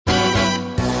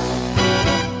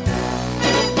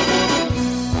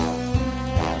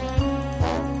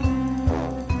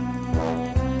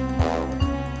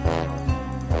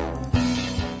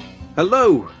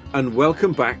Hello, and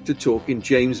welcome back to Talking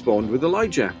James Bond with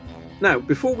Elijah. Now,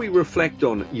 before we reflect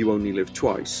on You Only Live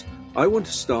Twice, I want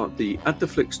to start the At The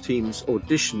Flicks team's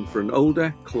audition for an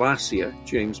older, classier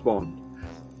James Bond.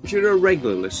 If you're a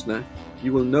regular listener,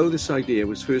 you will know this idea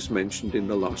was first mentioned in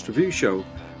the last review show,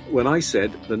 when I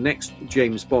said the next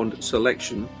James Bond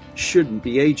selection shouldn't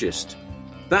be ageist.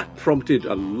 That prompted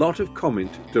a lot of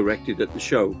comment directed at the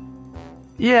show.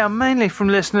 Yeah, mainly from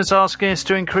listeners asking us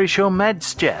to increase your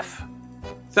meds, Jeff.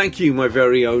 Thank you, my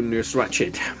very own Nurse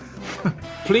Ratched.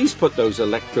 Please put those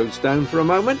electrodes down for a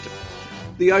moment.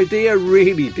 The idea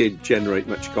really did generate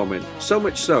much comment, so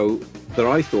much so that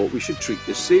I thought we should treat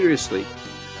this seriously.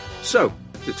 So,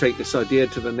 to take this idea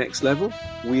to the next level,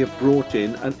 we have brought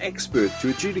in an expert to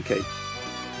adjudicate.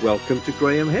 Welcome to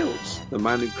Graham Hills, the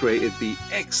man who created the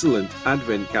excellent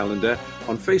Advent calendar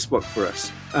on Facebook for us,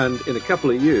 and in a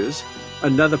couple of years,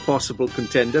 another possible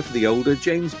contender for the older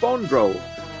James Bond role.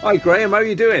 Hi Graham, how are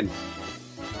you doing?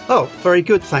 Oh, very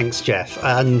good, thanks, Jeff.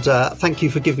 And thank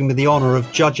you for giving me the honour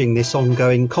of judging this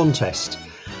ongoing contest.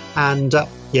 And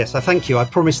yes, I thank you. I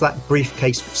promise that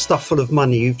briefcase stuff full of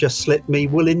money you've just slipped me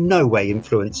will in no way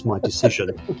influence my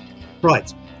decision.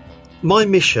 Right. My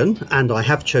mission, and I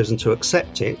have chosen to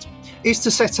accept it, is to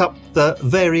set up the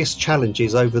various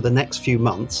challenges over the next few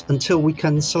months until we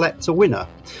can select a winner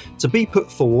to be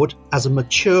put forward as a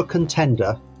mature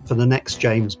contender for the next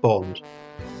James Bond.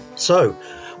 So,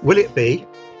 will it be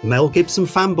Mel Gibson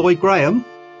fanboy Graham?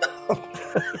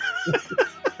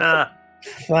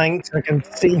 Thanks, I can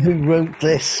see who wrote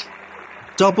this.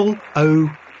 Double O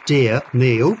dear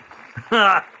Neil?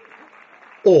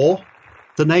 Or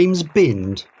the name's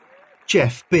Bind,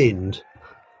 Jeff Bind,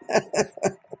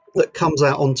 that comes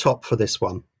out on top for this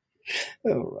one.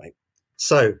 All right.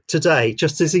 So, today,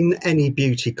 just as in any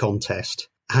beauty contest,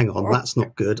 hang on, that's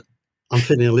not good. I'm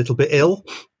feeling a little bit ill.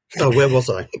 Oh, where was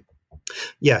I?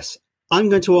 Yes, I'm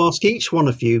going to ask each one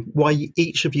of you why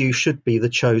each of you should be the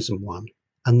chosen one,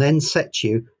 and then set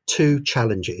you 2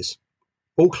 challenges.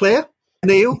 All clear?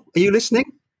 Neil, are you listening?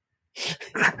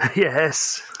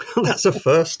 Yes. That's a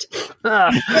first.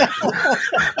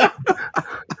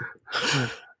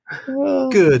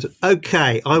 Good.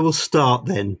 Okay, I will start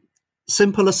then.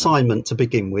 Simple assignment to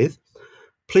begin with.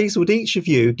 Please would each of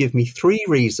you give me 3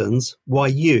 reasons why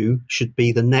you should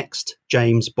be the next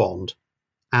James Bond.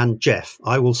 And Jeff,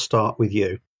 I will start with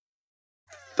you.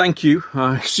 Thank you.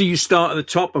 I see you start at the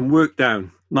top and work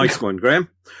down. Nice one, Graham.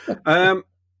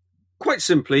 Quite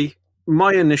simply,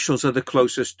 my initials are the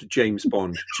closest to James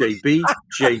Bond. JB,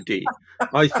 JD.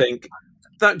 I think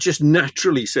that just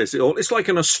naturally says it all. It's like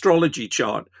an astrology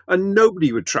chart, and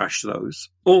nobody would trash those.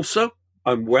 Also,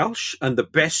 I'm Welsh, and the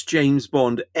best James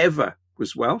Bond ever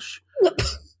was Welsh.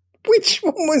 Which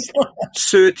one was that?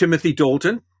 Sir Timothy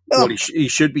Dalton. Oh. Well, he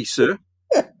should be Sir.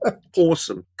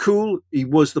 Awesome. Cool. He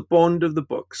was the Bond of the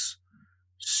books.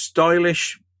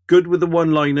 Stylish, good with the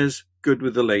one-liners, good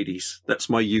with the ladies. That's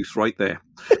my youth right there.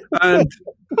 And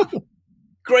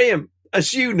Graham,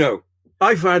 as you know,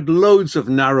 I've had loads of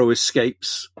narrow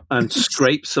escapes and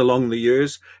scrapes along the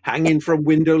years, hanging from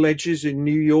window ledges in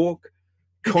New York,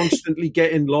 constantly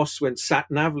getting lost when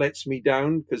sat-nav lets me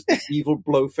down because the evil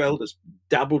Blofeld has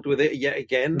dabbled with it yet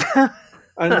again.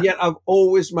 And yet I've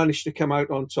always managed to come out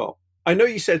on top. I know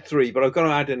you said 3, but I've got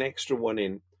to add an extra one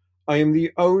in. I am the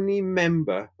only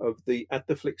member of the At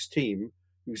The Flicks team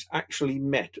who's actually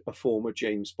met a former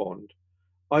James Bond.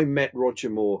 I met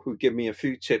Roger Moore, who gave me a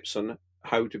few tips on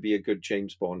how to be a good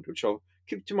James Bond, which I'll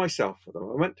keep to myself for the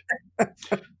moment.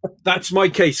 That's my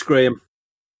case, Graham.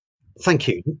 Thank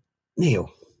you.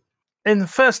 Neil. In the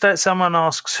first date, someone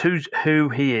asks who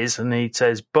he is, and he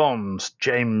says Bond,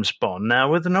 James Bond.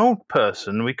 Now, with an old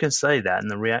person, we can say that, and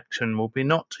the reaction will be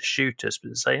not to shoot us, but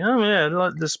to say, oh, yeah,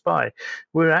 like the spy.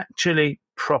 We're actually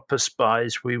proper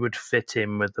spies. We would fit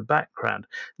in with the background.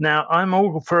 Now, I'm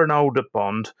all for an older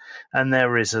Bond, and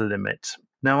there is a limit.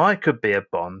 Now, I could be a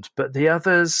Bond, but the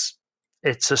others,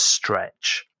 it's a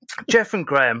stretch. Jeff and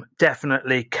Graham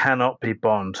definitely cannot be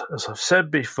Bond, as I've said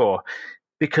before,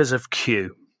 because of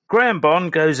Q. Graham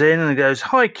Bond goes in and goes,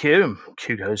 hi, Q. And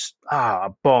Q goes,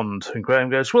 Bond. And Graham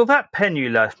goes, well, that pen you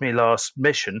left me last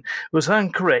mission was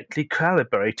incorrectly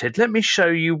calibrated. Let me show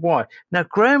you why. Now,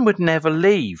 Graham would never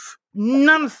leave.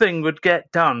 Nothing would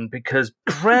get done because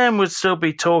Graham would still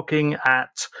be talking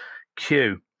at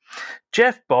Q.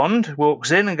 Jeff Bond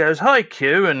walks in and goes, hi,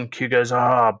 Q. And Q goes,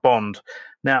 Bond.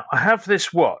 Now, I have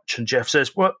this watch. And Jeff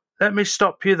says, well, let me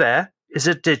stop you there. Is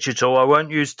it digital? I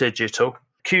won't use digital.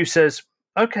 Q says,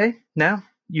 okay, now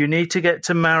you need to get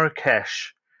to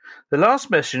Marrakesh. The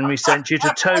last mission we sent you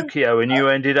to Tokyo and you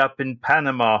ended up in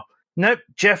Panama. Nope,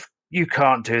 Jeff You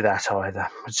can't do that either.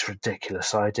 It's a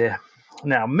ridiculous idea.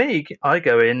 Now, I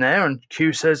go in there and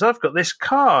Q says, I've got this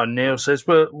car. And Neil says,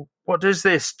 well, what does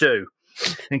this do?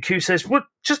 And Q says, well,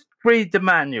 just read the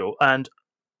manual. And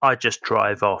I just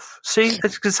drive off. See,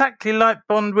 it's exactly like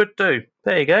Bond would do.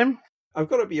 There you go. I've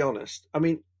got to be honest. I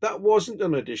mean, that wasn't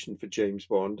an audition for James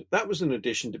Bond. That was an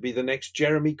audition to be the next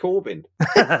Jeremy Corbyn.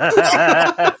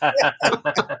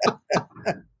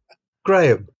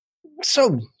 Graham.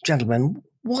 So, gentlemen,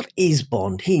 what is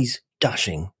Bond? He's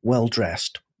dashing,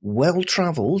 well-dressed,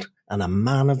 well-travelled, and a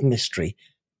man of mystery.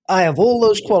 I have all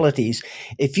those qualities.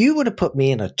 If you were to put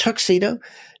me in a tuxedo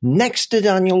next to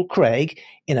Daniel Craig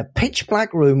in a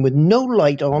pitch-black room with no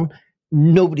light on,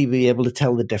 nobody would be able to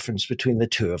tell the difference between the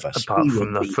two of us. Apart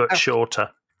from the foot shorter.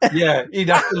 Yeah, he'd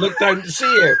have to look down to see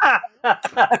you.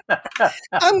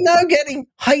 I'm now getting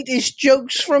heightish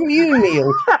jokes from you,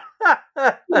 Neil.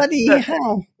 Bloody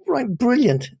hell. Right,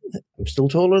 brilliant. I'm still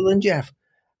taller than Jeff.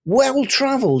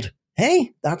 Well-travelled.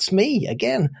 Hey, that's me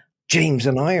again. James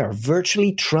and I are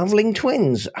virtually travelling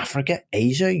twins. Africa,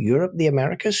 Asia, Europe, the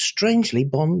Americas. Strangely,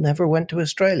 Bond never went to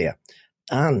Australia.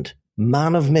 And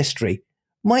man of mystery.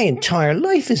 My entire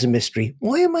life is a mystery.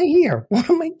 Why am I here? What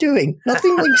am I doing?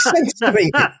 Nothing makes sense to me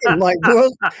in my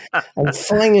world. And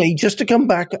finally, just to come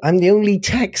back, I'm the only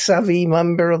tech-savvy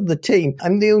member of the team.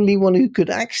 I'm the only one who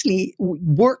could actually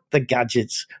work the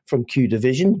gadgets from Q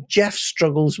Division. Jeff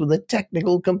struggles with the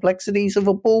technical complexities of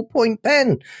a ballpoint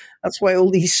pen. That's why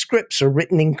all these scripts are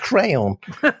written in crayon.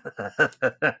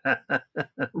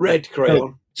 Red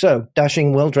crayon. So,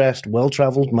 dashing, well-dressed,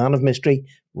 well-travelled, man of mystery,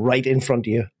 right in front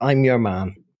of you. I'm your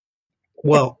man.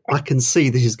 Well, I can see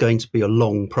this is going to be a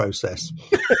long process.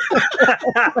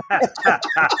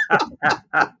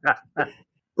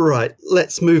 Right,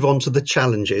 let's move on to the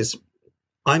challenges.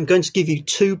 I'm going to give you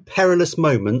 2 perilous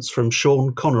moments from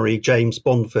Sean Connery James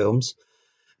Bond films,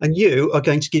 and you are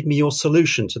going to give me your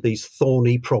solution to these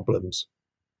thorny problems.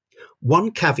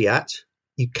 One caveat: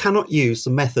 you cannot use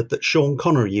the method that Sean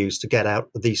Connery used to get out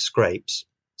of these scrapes.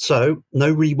 So,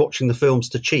 no rewatching the films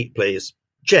to cheat, please.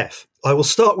 Jeff, I will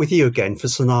start with you again for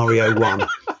scenario 1.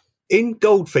 In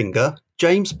Goldfinger,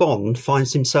 James Bond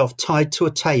finds himself tied to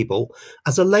a table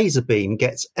as a laser beam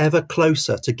gets ever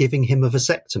closer to giving him a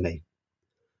vasectomy.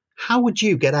 How would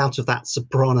you get out of that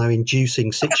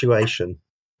soprano-inducing situation?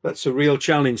 That's a real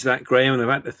challenge, that, Graham, and I've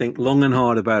had to think long and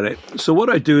hard about it. So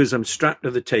what I do is I'm strapped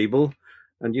to the table,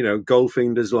 and,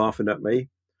 Goldfinger's laughing at me.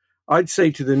 I'd say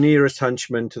to the nearest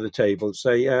henchman to the table,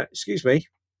 say, excuse me,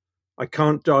 I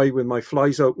can't die with my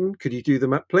flies open. Could you do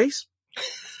them up, please?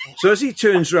 So as he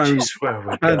turns round... That's where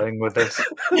we're going with this.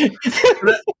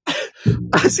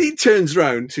 As he turns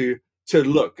round to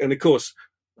look, and of course,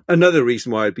 another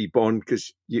reason why I'd be Bond,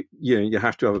 because you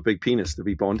have to have a big penis to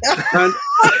be Bond. And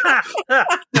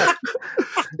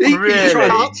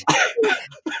really?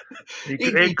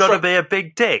 It's got to be a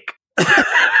big dick.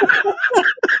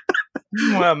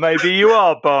 Well, maybe you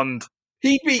are Bond.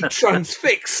 He'd be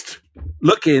transfixed,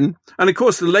 looking, and of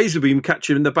course the laser beam catch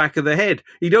him in the back of the head.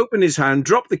 He'd open his hand,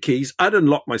 drop the keys, I'd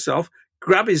unlock myself,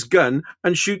 grab his gun,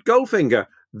 and shoot Goldfinger.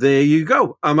 There you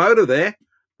go. I'm out of there,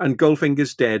 and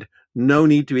Goldfinger's dead. No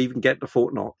need to even get to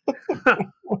Fort Knox.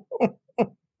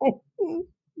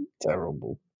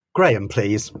 Terrible. Graham,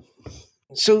 please.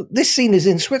 So this scene is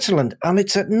in Switzerland, and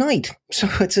it's at night. So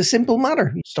it's a simple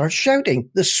matter. You start shouting.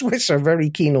 The Swiss are very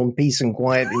keen on peace and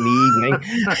quiet in the evening.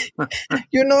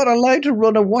 You're not allowed to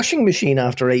run a washing machine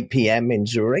after 8 p.m. in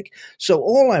Zurich. So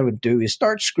all I would do is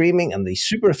start screaming, and the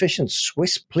super efficient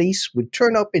Swiss police would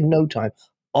turn up in no time.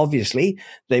 Obviously,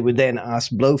 they would then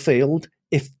ask Blofeld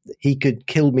if he could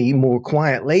kill me more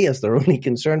quietly, as they're only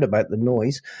concerned about the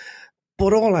noise.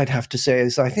 But all I'd have to say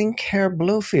is I think Herr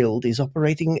Blofeld is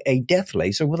operating a death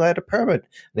laser without a permit.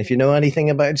 And if you know anything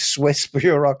about Swiss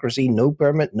bureaucracy, no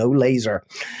permit, no laser.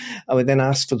 I would then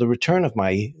ask for the return of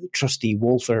my trusty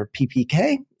Walther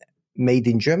PPK, made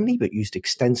in Germany but used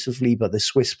extensively by the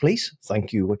Swiss police.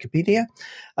 Thank you, Wikipedia.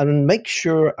 And make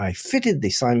sure I fitted the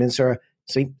silencer.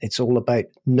 See, it's all about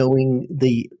knowing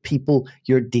the people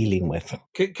you're dealing with.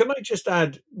 Can I just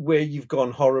add where you've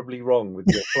gone horribly wrong with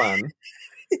your plan?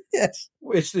 Yes.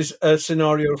 It's this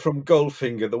scenario from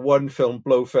Goldfinger, the one film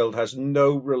Blofeld has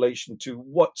no relation to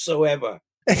whatsoever.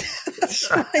 That's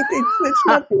right. It's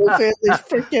not Blofeld. It's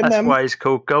freaking That's why it's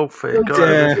called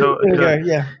Goldfinger.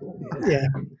 Yeah.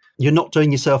 You're not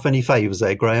doing yourself any favours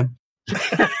there, Graham.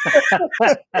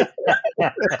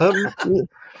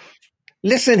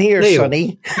 Listen here, Neil.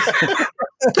 Sonny.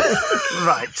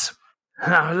 Right.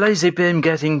 Now, Lazy Bim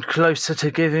getting closer to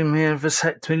giving me a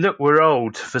vasectomy. Look, we're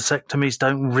old. Vasectomies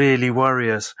don't really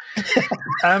worry us.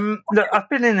 Look, I've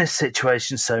been in this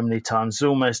situation so many times, it's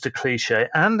almost a cliche.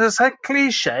 And as a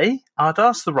cliche, I'd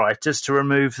ask the writers to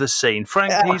remove the scene.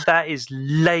 Frankly, that is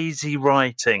lazy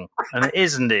writing, and it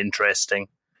isn't interesting.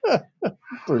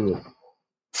 Brilliant.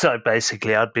 So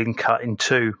basically, I'd been cut in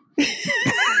two.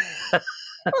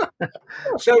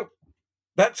 So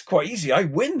that's quite easy. I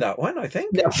win that one, I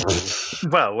think.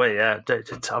 Well, yeah,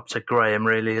 it's up to Graham,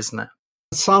 really, isn't it?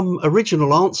 Some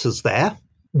original answers there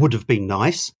would have been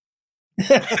nice.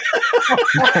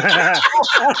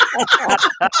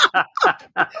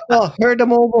 Well, heard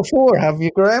them all before, have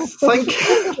you, Graham?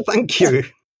 Thank you.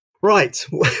 Right,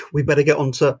 we better get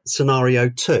on to scenario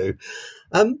 2.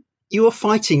 You are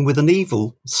fighting with an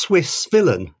evil Swiss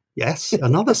villain. Yes,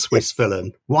 another Swiss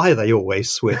villain. Why are they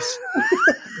always Swiss?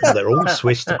 Well, they're all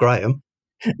Swiss to Graham.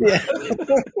 Yeah.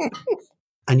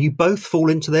 And you both fall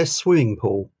into their swimming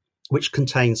pool, which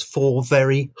contains 4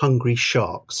 very hungry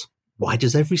sharks. Why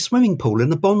does every swimming pool in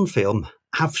the Bond film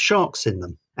have sharks in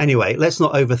them? Anyway, let's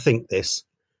not overthink this.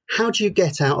 How do you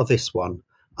get out of this one?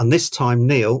 And this time,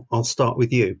 Neil, I'll start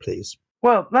with you, please.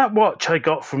 Well, that watch I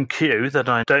got from Q that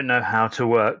I don't know how to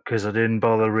work because I didn't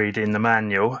bother reading the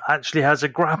manual actually has a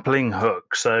grappling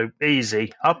hook, so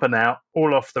easy, up and out,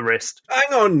 all off the wrist.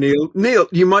 Hang on, Neil. Neil,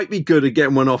 you might be good at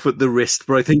getting one off at the wrist,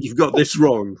 but I think you've got this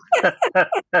wrong.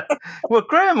 Well,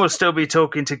 Graham will still be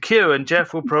talking to Q and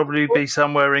Jeff will probably be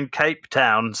somewhere in Cape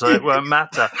Town, so it won't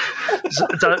matter.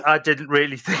 I didn't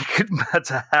really think it'd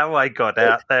matter how I got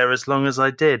out there as long as I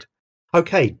did.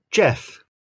 Okay, Jeff.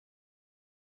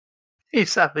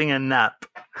 He's having a nap.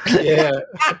 Yeah.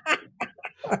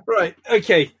 Right.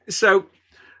 Okay. So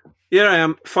here I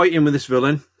am fighting with this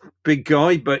villain. Big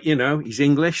guy, but, he's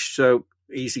English, so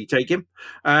easy take him.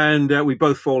 And we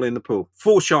both fall in the pool.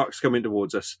 4 sharks coming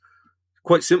towards us.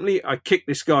 Quite simply, I kick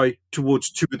this guy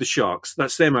towards 2 of the sharks.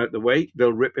 That's them out the way.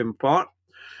 They'll rip him apart.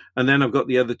 And then I've got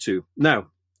the other 2.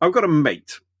 Now, I've got a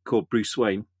mate called Bruce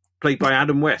Wayne, played by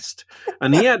Adam West.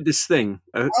 And he had this thing.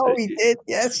 He did,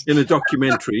 yes. In a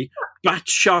documentary. Bat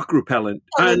shark repellent,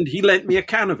 and he lent me a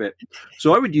can of it.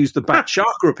 So I would use the bat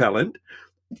shark repellent,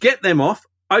 get them off,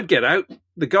 I'd get out,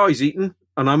 the guy's eaten,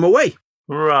 and I'm away.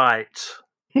 Right.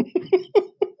 I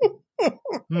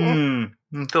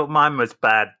thought mine was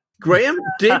bad. Graham,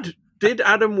 did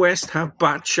Adam West have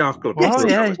bat shark repellent? Oh,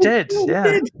 yeah, he did.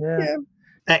 Yeah.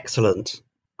 Excellent.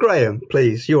 Graham,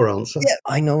 please, your answer. Yeah,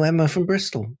 I know Emma from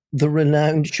Bristol, the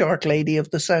renowned shark lady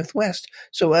of the Southwest.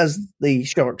 So as the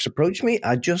sharks approach me,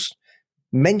 I just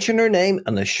mention her name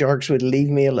and the sharks would leave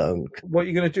me alone. What are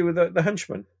you going to do with the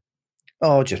henchman?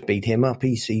 Oh, just beat him up.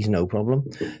 He sees no problem.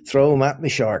 Throw him at the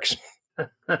sharks.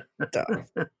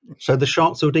 So the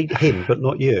sharks would eat him, but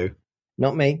not you?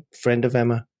 Not me. Friend of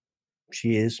Emma.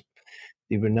 She is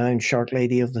the renowned shark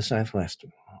lady of the Southwest.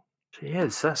 She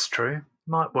is, that's true.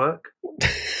 Might work.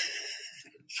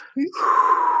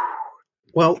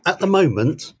 Well, at the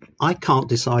moment, I can't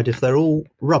decide if they're all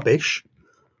rubbish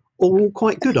or all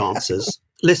quite good answers.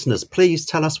 Listeners, please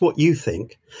tell us what you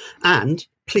think. And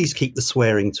please keep the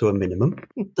swearing to a minimum.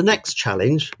 The next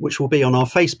challenge, which will be on our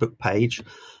Facebook page,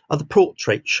 are the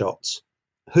portrait shots.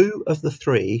 Who of the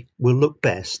 3 will look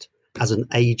best as an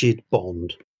aged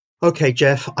Bond? Okay,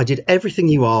 Jeff, I did everything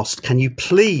you asked. Can you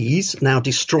please now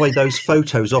destroy those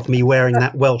photos of me wearing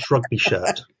that Welsh rugby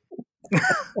shirt?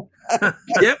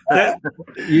 Yep.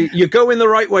 You're going the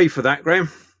right way for that,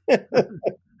 Graham.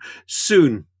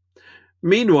 Soon.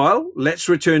 Meanwhile, let's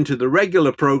return to the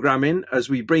regular programming as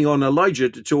we bring on Elijah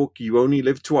to talk You Only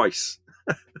Live Twice.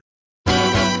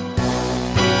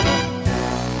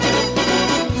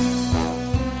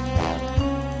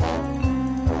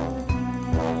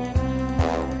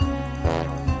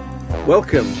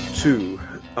 Welcome to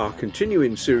our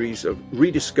continuing series of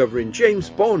rediscovering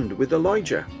James Bond with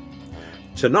Elijah.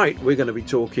 Tonight we're going to be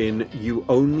talking You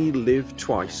Only Live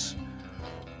Twice.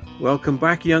 Welcome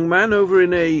back, young man, over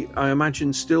in I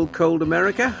imagine, still cold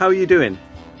America. How are you doing?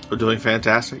 We're doing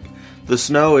fantastic. The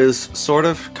snow is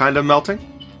kind of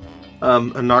melting,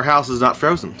 and our house is not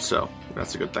frozen, so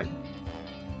that's a good thing.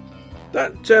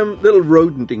 That little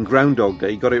rodent in Groundhog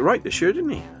Day got it right this year, didn't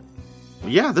he?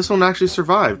 Yeah, this one actually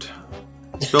survived.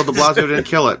 Bill de Blasio didn't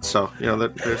kill it, so,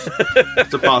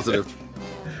 it's a positive.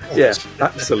 Yeah,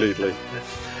 absolutely.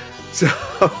 So,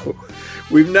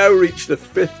 we've now reached the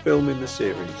 5th film in the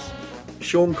series.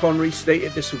 Sean Connery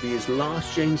stated this would be his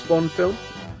last James Bond film.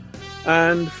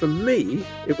 And for me,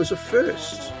 it was a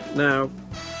first. Now,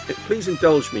 please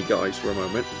indulge me, guys, for a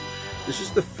moment. This is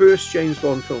the first James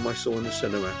Bond film I saw in the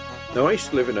cinema. Now, I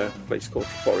used to live in a place called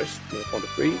Forest, near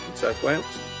Pontypridd in South Wales.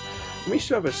 We used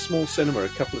to have a small cinema a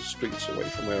couple of streets away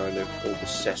from where I lived called the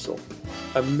Cecil.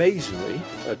 Amazingly,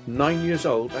 at 9 years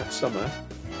old that summer,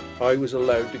 I was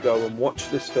allowed to go and watch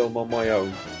this film on my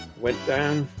own. Went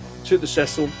down to the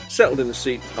Cecil, settled in the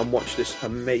seat, and watched this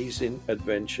amazing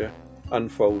adventure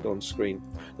unfold on screen.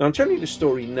 Now, I'm telling you the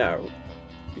story now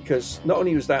because not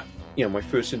only was that, my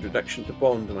first introduction to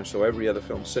Bond, and I saw every other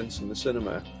film since in the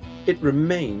cinema, it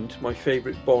remained my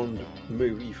favourite Bond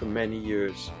movie for many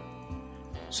years.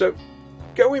 So,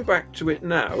 going back to it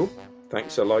now,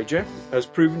 thanks Elijah, has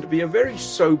proven to be a very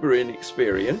sobering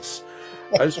experience,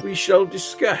 as we shall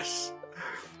discuss.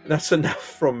 That's enough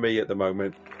from me at the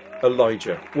moment.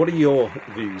 Elijah, what are your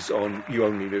views on You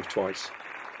Only Live Twice?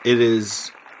 It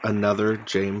is another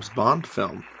James Bond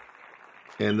film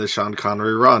in the Sean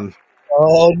Connery run.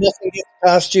 Oh, nothing gets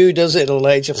past you, does it,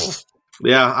 Elijah?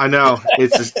 Yeah, I know.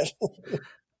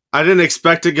 I didn't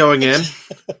expect it going in,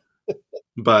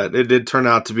 but it did turn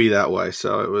out to be that way.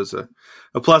 So it was a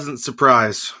pleasant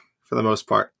surprise for the most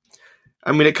part.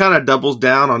 I mean, it kind of doubles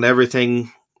down on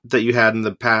everything that you had in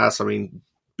the past. I mean,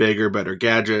 bigger, better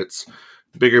gadgets,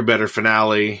 bigger, better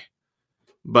finale,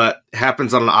 but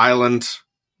happens on an island.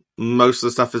 Most of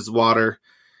the stuff is water.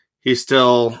 He's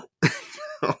still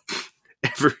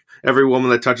every woman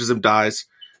that touches him dies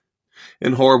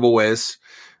in horrible ways.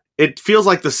 It feels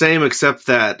like the same, except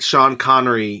that Sean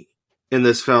Connery in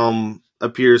this film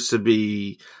appears to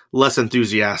be less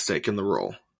enthusiastic in the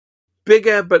role.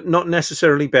 Bigger, but not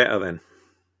necessarily better then.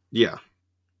 Yeah.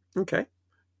 Okay.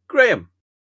 Graham.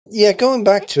 Yeah, going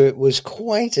back to it was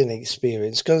quite an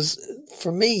experience because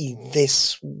for me,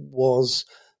 this was,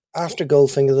 after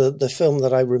Goldfinger, the film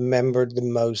that I remembered the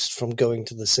most from going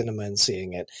to the cinema and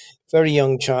seeing it. Very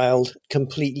young child,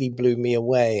 completely blew me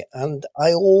away. And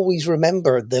I always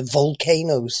remember the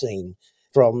volcano scene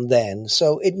from then.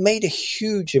 So it made a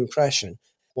huge impression.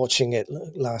 Watching it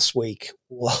last week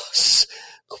was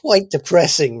quite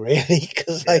depressing, really,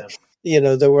 because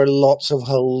there were lots of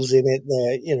holes in it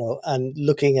there, and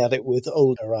looking at it with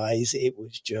older eyes, it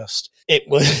was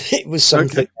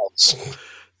something else.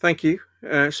 Thank you.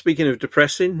 Speaking of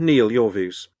depressing, Neil, your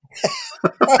views.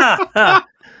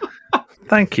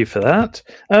 Thank you for that.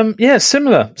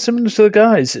 Similar to the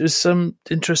guys. It was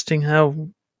interesting how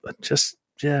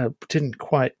didn't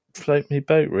quite float me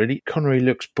boat, really. Connery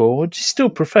looks bored. He's still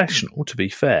professional, to be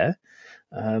fair.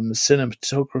 The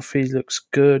cinematography looks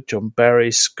good. John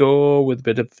Barry's score with a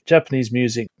bit of Japanese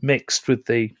music mixed with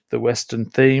the Western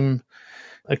theme.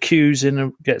 Accuse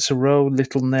gets a role,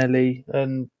 Little Nelly,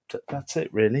 and that's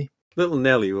it, really. Little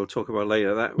Nelly, we'll talk about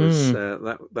later. That was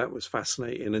that was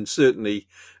fascinating, and certainly,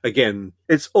 again,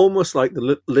 it's almost like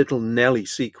the Little Nelly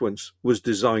sequence was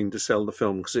designed to sell the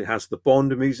film because it has the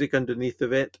Bond music underneath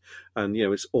of it, and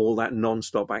it's all that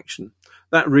non-stop action.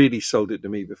 That really sold it to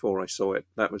me before I saw it.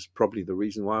 That was probably the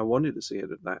reason why I wanted to see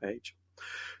it at that age.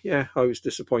 Yeah, I was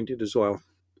disappointed as well.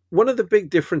 One of the big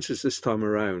differences this time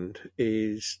around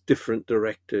is different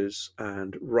directors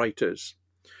and writers.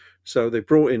 So they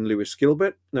brought in Lewis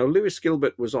Gilbert. Now, Lewis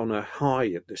Gilbert was on a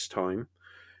high at this time.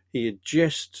 He had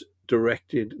just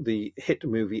directed the hit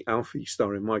movie Alfie,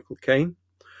 starring Michael Caine.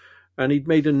 And he'd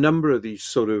made a number of these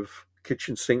sort of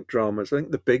kitchen sink dramas. I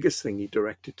think the biggest thing he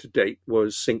directed to date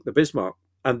was Sink the Bismarck.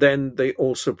 And then they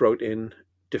also brought in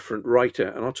different writer.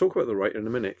 And I'll talk about the writer in a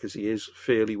minute because he is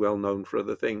fairly well known for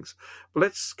other things. But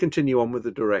let's continue on with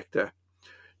the director.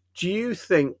 Do you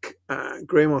think,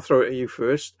 Graham, I'll throw it at you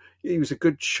first, he was a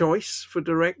good choice for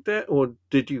director, or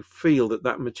did you feel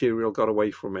that material got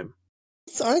away from him?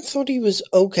 I thought he was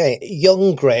okay.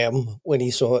 Young Graham, when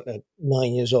he saw it at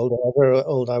 9 years old, however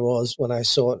old I was when I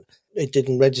saw it, it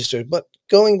didn't register. But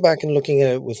going back and looking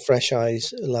at it with fresh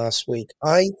eyes last week,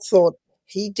 I thought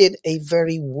he did a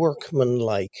very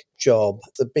workmanlike job.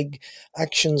 The big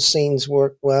action scenes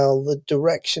worked well. The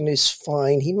direction is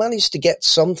fine. He managed to get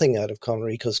something out of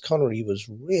Connery because Connery was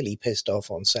really pissed off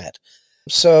on set.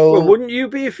 So, well, wouldn't you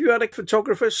be if you had a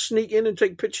photographer sneak in and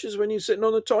take pictures when you're sitting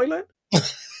on the toilet?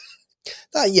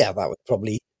 That would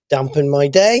probably dampen my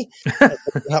day.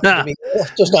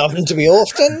 Doesn't happen to be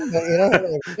often,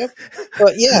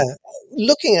 But yeah,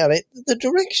 looking at it, the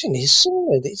direction is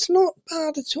solid. It's not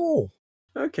bad at all.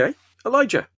 Okay.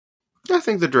 Elijah? I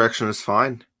think the direction is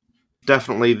fine.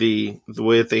 Definitely the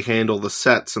way that they handle the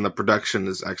sets and the production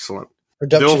is excellent.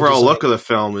 The overall look of the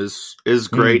film is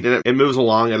great, and it moves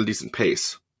along at a decent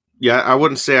pace. Yeah, I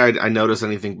wouldn't say I noticed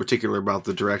anything particular about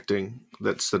the directing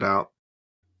that stood out.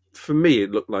 For me,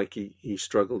 it looked like he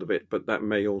struggled a bit, but that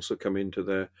may also come into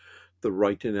the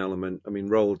writing element. I mean,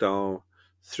 Roald Dahl,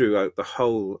 throughout the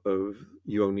whole of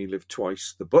You Only Live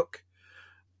Twice, the book,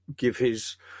 give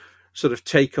his sort of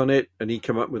take on it, and he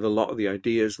came up with a lot of the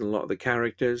ideas and a lot of the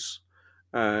characters.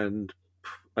 And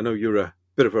I know you're a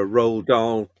bit of a Roald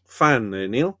Dahl fan there,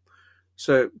 Neil.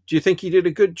 So do you think he did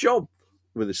a good job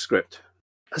with the script?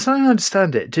 As I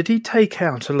understand it, did he take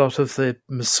out a lot of the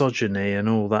misogyny and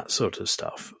all that sort of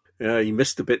stuff? Yeah, he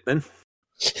missed a bit then.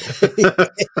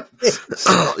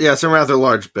 Yeah, some rather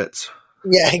large bits.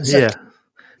 Yeah, exactly. Yeah.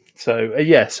 So,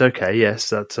 yes, okay, yes,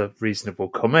 that's a reasonable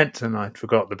comment, and I'd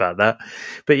forgotten about that.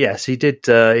 But yes, he did,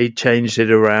 he changed it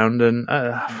around, and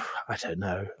I don't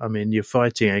know. I mean, you're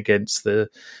fighting against the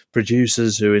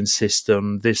producers who insist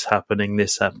on this happening,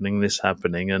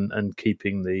 and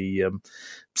keeping the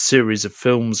series of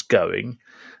films going,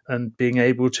 and being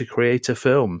able to create a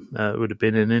film. Would have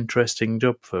been an interesting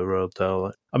job for Roald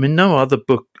Dahl. I mean, no other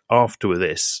book after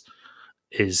this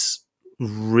is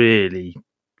really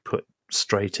put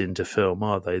straight into film,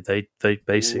 are they? They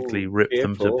basically rip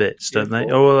them to bits, don't they?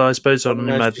 Oh, well, I suppose on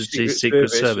Her Majesty's Secret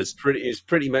Service. Is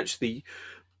pretty much the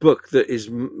book that is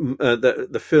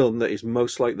the film that is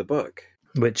most like the book.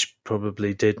 Which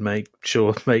probably did make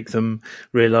them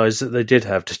realise that they did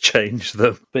have to change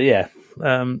them. But yeah,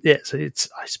 so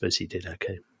I suppose he did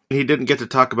okay. He didn't get to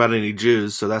talk about any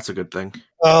Jews, so that's a good thing.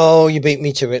 Oh, you beat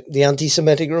me to it. The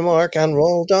anti-Semitic remark and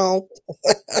Roald Dahl.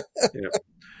 Yeah.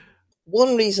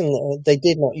 One reason they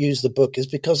did not use the book is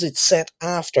because it's set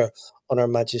after On Her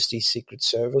Majesty's Secret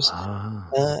Service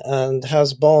and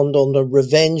has Bond on the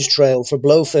revenge trail for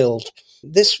Blofeld.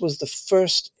 This was the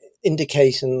first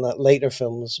indication that later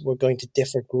films were going to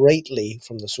differ greatly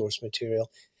from the source material.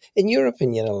 In your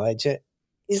opinion, Elijah,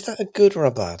 is that a good or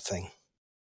a bad thing?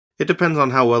 It depends on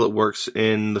how well it works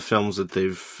in the films that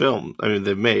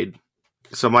they've made.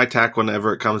 So my tack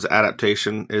whenever it comes to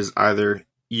adaptation is either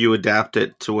you adapt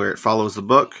it to where it follows the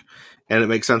book and it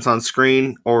makes sense on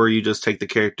screen, or you just take the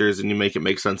characters and you make it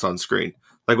make sense on screen.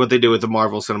 Like what they do with the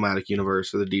Marvel Cinematic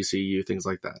Universe or the DCU, things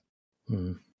like that.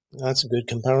 That's a good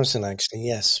comparison, actually,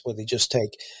 yes, where they just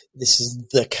take, this is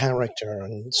the character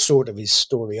and sort of his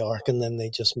story arc, and then they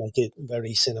just make it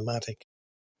very cinematic.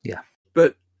 Yeah.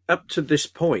 But up to this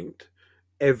point,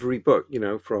 every book,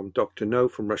 from Dr. No,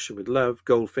 from Russia with Love,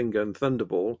 Goldfinger and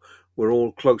Thunderball, were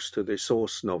all close to their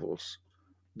source novels.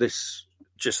 This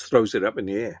just throws it up in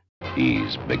the air.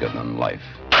 He's bigger than life,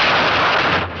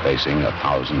 facing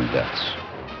 1,000 deaths.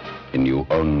 And you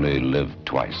only live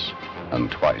twice, and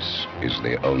twice is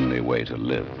the only way to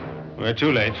live. We're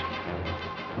too late.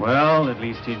 Well, at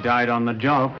least he died on the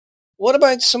job. What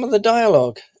about some of the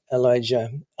dialogue, Elijah?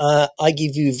 I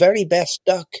give you very best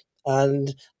duck,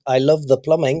 and I love the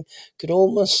plumbing. Could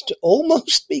almost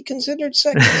be considered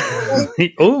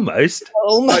sexist. Almost.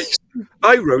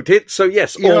 I wrote it, so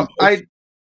yes.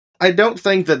 I don't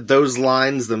think that those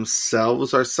lines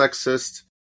themselves are sexist.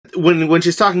 When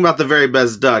she's talking about the very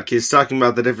best duck, he's talking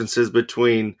about the differences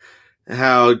between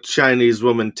how Chinese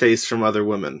women taste from other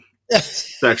women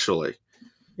sexually.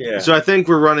 Yeah. So I think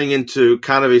we're running into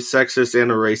kind of a sexist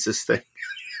and a racist thing.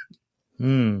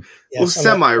 Well,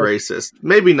 semi-racist,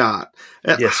 maybe not.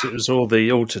 Yes, it was all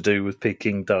to do with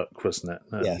Peking duck, wasn't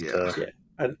it? Yeah.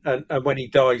 And when he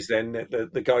dies, then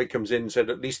the guy comes in and said,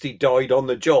 at least he died on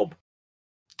the job.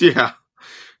 Yeah.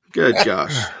 Good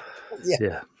gosh.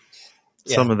 Yeah.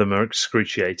 Some of them are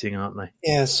excruciating, aren't they?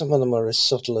 Yeah, some of them are as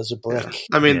subtle as a brick.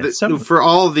 Yeah. I mean, for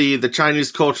all the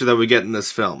Chinese culture that we get in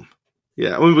this film,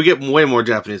 I mean, we get way more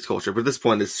Japanese culture, but at this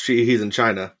point, he's in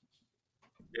China.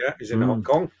 Yeah, he's in Hong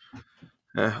Kong.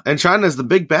 And China's the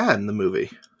big bad in the movie.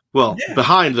 Well,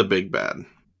 behind the big bad.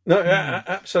 No,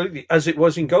 absolutely, as it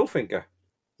was in Goldfinger.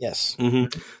 Yes.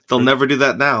 Mm-hmm. They'll never do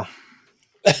that now.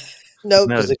 No,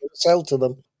 because it can sell to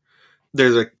them.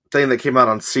 There's a thing that came out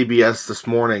on CBS this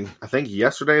morning, I think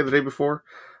yesterday or the day before,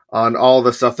 on all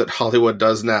the stuff that Hollywood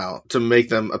does now to make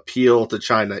them appeal to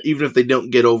China, even if they don't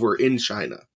get over in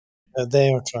China.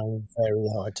 They are trying very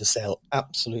hard to sell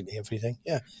absolutely everything.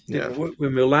 Yeah. With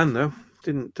Mulan, though,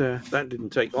 that didn't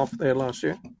take off there last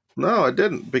year? No, it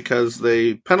didn't, because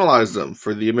they penalized them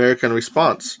for the American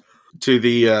response to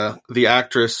the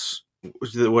actress.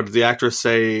 What did the actress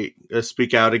say?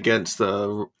 Speak out against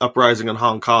the uprising in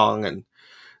Hong Kong, and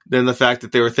then the fact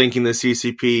that they were thanking the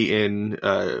CCP in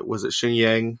was it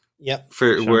Xinjiang? Yep.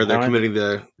 Where they're committing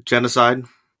the genocide.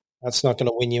 That's not going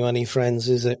to win you any friends,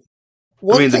 is it? The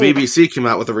BBC came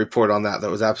out with a report on that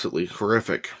was absolutely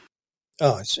horrific.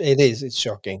 Oh, it is. It's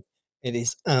shocking. It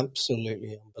is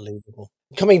absolutely unbelievable.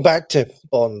 Coming back to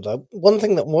Bond, one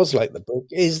thing that was like the book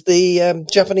is the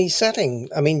Japanese setting.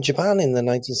 I mean, Japan in the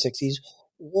 1960s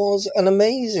was an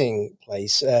amazing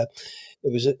place. It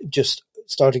was just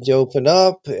starting to open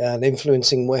up and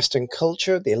influencing Western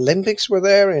culture. The Olympics were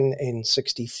there in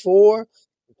 64.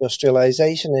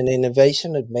 industrialization and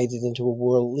innovation had made it into a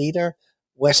world leader.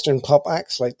 Western pop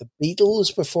acts like the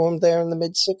Beatles performed there in the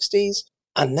mid-60s.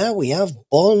 And now we have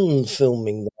Bond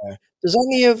filming there. Does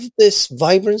any of this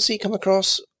vibrancy come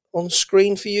across on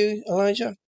screen for you,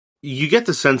 Elijah? You get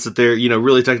the sense that they're,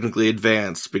 really technically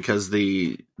advanced because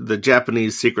the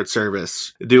Japanese Secret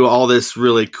Service do all this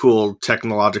really cool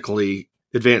technologically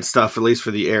advanced stuff, at least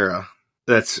for the era.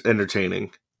 That's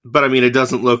entertaining. But I mean, it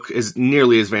doesn't look as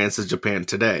nearly as advanced as Japan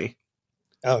today.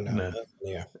 Oh, no.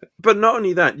 Yeah. But not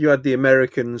only that, you had the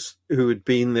Americans who had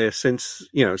been there since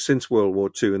World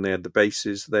War II, and they had the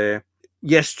bases there.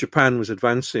 Yes, Japan was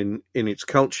advancing in its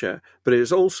culture, but it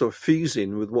was also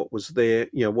fusing with what was there,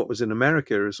 what was in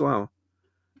America as well.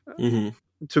 Mm-hmm.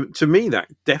 To me, that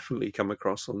definitely come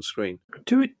across on screen.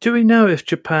 Do we know if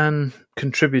Japan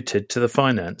contributed to the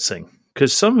financing?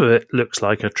 Because some of it looks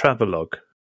like a travelogue.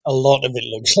 A lot of it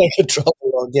looks like a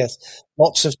travelogue, yes.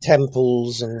 Lots of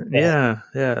temples and yeah,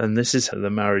 and this is the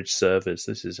marriage service.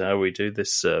 This is how we do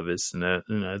this service, and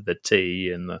the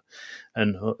tea and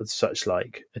such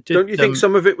like. Don't you think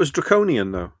some of it was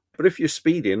draconian though? But if you're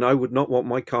speeding, I would not want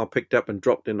my car picked up and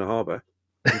dropped in the harbour.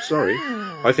 I'm sorry,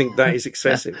 I think that is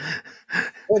excessive.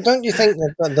 Well, don't you think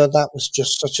that was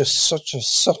just such a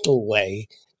subtle way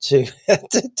to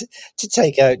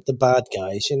take out the bad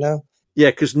guys? Yeah,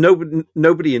 because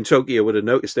nobody in Tokyo would have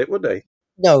noticed it, would they?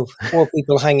 No, poor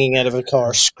people hanging out of a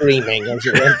car screaming as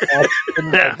it went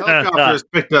past. Helicopters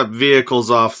picked up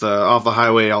vehicles off the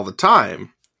highway all the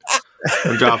time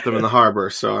and dropped them in the harbor.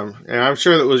 So I'm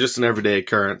sure that was just an everyday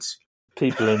occurrence.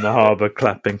 People in the harbor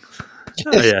clapping.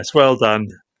 Oh, yes, well done.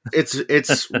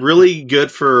 It's really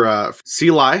good for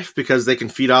sea life because they can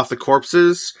feed off the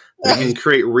corpses. They can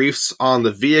create reefs on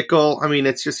the vehicle. I mean,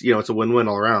 it's just it's a win-win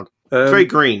all around. It's very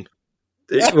green.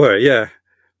 Yeah.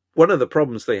 One of the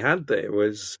problems they had there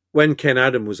was when Ken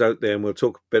Adam was out there, and we'll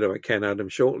talk a bit about Ken Adam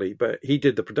shortly, but he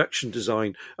did the production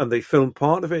design and they filmed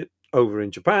part of it over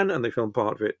in Japan and they filmed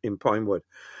part of it in Pinewood.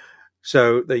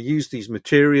 So they used these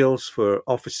materials for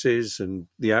offices and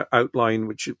the outline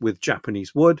with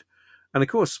Japanese wood. And of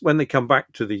course, when they come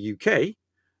back to the UK,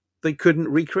 they couldn't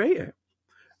recreate it.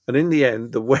 And in the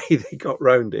end, the way they got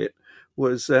round it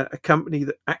was a company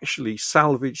that actually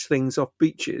salvaged things off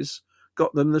beaches,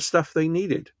 got them the stuff they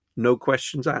needed. No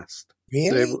questions asked.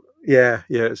 Really? Yeah.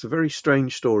 It's a very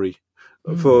strange story.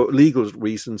 For legal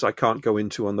reasons I can't go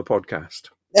into on the podcast.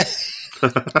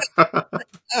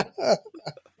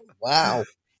 Wow.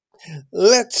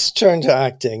 Let's turn to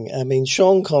acting. I mean,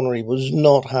 Sean Connery was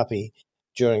not happy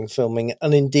during filming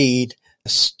and indeed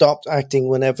stopped acting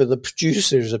whenever the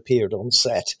producers appeared on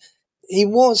set. He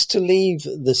was to leave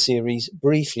the series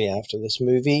briefly after this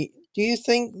movie. Do you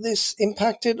think this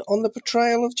impacted on the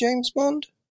portrayal of James Bond?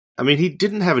 I mean, he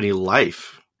didn't have any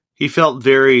life. He felt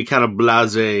very kind of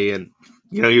blasé, and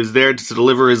he was there to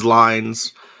deliver his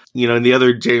lines. In the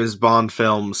other James Bond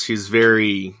films, he's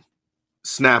very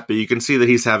snappy. You can see that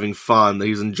he's having fun, that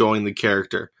he's enjoying the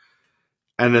character.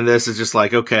 And then this is just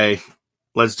like, okay,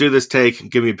 let's do this take,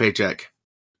 give me a paycheck.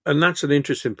 And that's an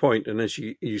interesting point. And as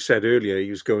you said earlier,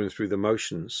 he was going through the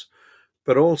motions.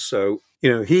 But also,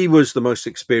 he was the most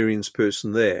experienced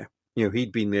person there.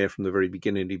 He'd been there from the very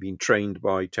beginning. He'd been trained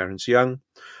by Terence Young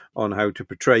on how to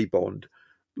portray Bond.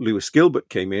 Lewis Gilbert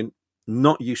came in,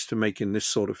 not used to making this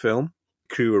sort of film.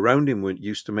 Crew around him weren't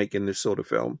used to making this sort of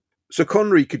film. So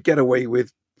Connery could get away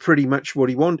with pretty much what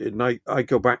he wanted. And I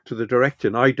go back to the director,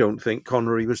 and I don't think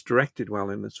Connery was directed well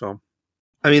in this film.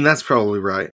 I mean, that's probably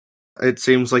right. It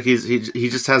seems like he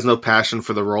just has no passion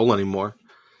for the role anymore.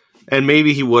 And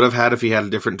maybe he would have had if he had a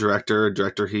different director, a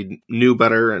director he knew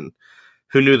better and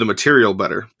who knew the material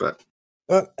better. But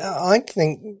I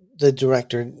think the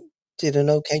director did an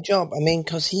okay job. I mean,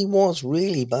 because he was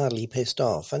really badly pissed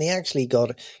off, and he actually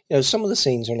got, some of the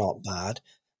scenes are not bad.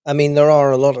 I mean, there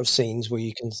are a lot of scenes where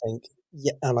you can think,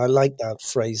 yeah, and I like that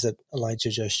phrase that Elijah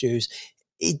just used.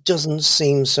 It doesn't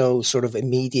seem so sort of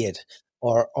immediate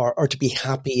or to be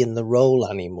happy in the role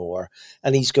anymore,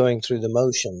 and he's going through the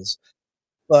motions.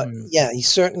 But yeah, he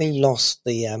certainly lost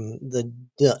the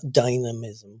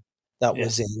dynamism that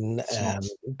was in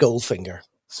Goldfinger.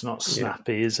 It's not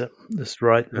snappy, is it? That's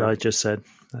right, I just said.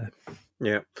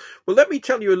 Yeah. Well, let me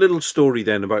tell you a little story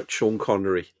then about Sean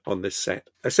Connery on this set.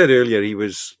 I said earlier he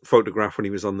was photographed when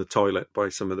he was on the toilet by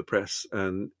some of the press,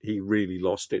 and he really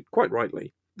lost it, quite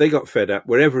rightly. They got fed up.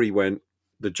 Wherever he went,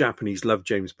 the Japanese loved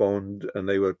James Bond, and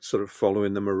they were sort of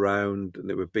following them around, and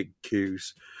there were big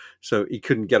queues. So he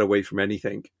couldn't get away from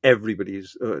anything.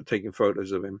 Everybody's taking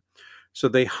photos of him. So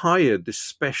they hired this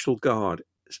special guard,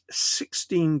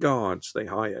 16 guards they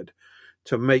hired,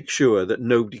 to make sure that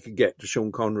nobody could get to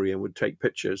Sean Connery and would take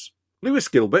pictures. Lewis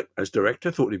Gilbert, as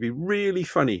director, thought it'd be really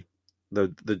funny the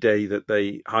day that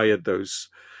they hired those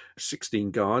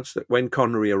 16 guards, that when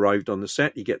Connery arrived on the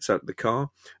set, he gets out of the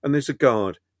car and there's a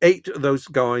guard, 8 of those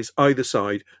guys either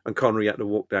side, and Connery had to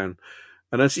walk down.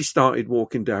 And as he started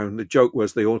walking down, the joke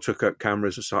was they all took out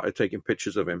cameras and started taking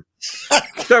pictures of him.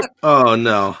 So, Oh,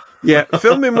 no. yeah,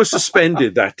 filming was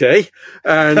suspended that day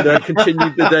and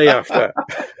continued the day after.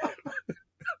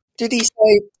 Did he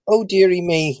say, "Oh, dearie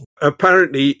me"?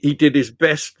 Apparently, he did his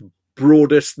best,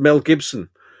 broadest Mel Gibson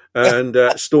and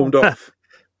stormed off.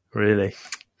 Really?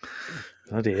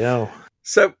 Bloody hell.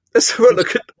 So let's have a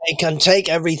look at They can take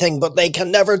everything, but they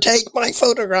can never take my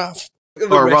photograph.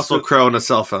 the Or rest Russell of- Crowe on a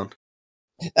cell phone.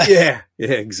 Yeah,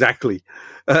 exactly.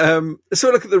 So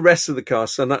look at the rest of the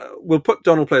cast, and we'll put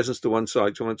Donald Pleasance to one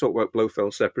side, so I want to talk about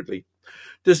Blofeld separately.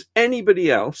 Does anybody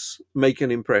else make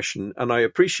an impression? And I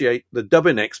appreciate the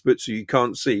dubbing experts who you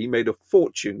can't see made a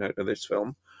fortune out of this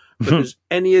film, but does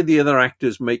any of the other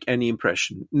actors make any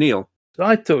impression? Neil?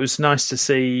 I thought it was nice to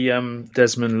see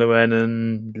Desmond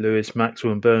Llewellyn, Lewis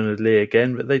Maxwell and Bernard Lee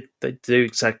again, but they do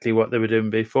exactly what they were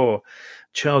doing before.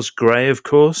 Charles Gray, of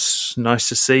course, nice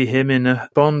to see him in a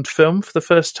Bond film for the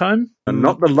first time. And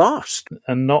not the last.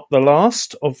 And not the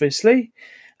last, obviously.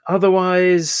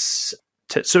 Otherwise,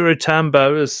 Tetsuro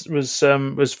Tambo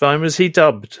was fine. Was he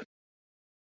dubbed?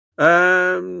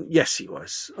 Yes, he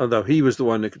was. Although he was the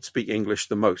one that could speak English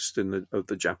the most of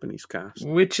the Japanese cast.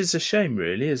 Which is a shame,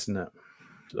 really, isn't it?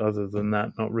 Other than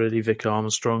that, not really. Vic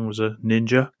Armstrong was a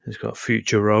ninja. He's got a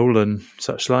future role and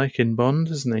such like in Bond,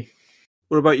 isn't he?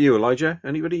 What about you, Elijah?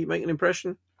 Anybody make an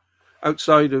impression?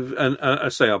 Outside of, and I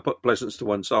say I'll put Pleasance to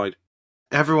one side.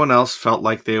 Everyone else felt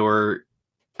like they were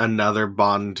another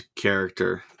Bond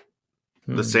character.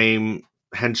 The same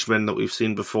henchmen that we've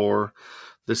seen before,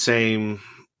 the same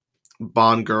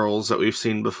Bond girls that we've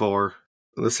seen before,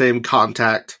 the same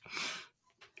contact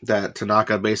that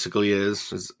Tanaka basically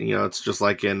is. You know, it's just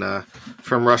like in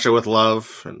From Russia with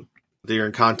Love, and that you're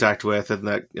in contact with in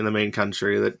the main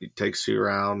country that takes you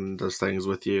around and does things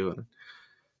with you. And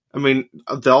I mean,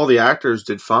 all the actors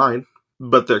did fine,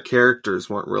 but their characters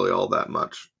weren't really all that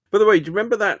much. By the way, do you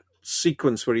remember that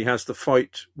sequence where he has the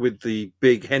fight with the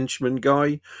big henchman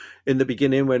guy in the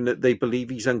beginning when they believe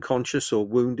he's unconscious or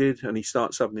wounded, and he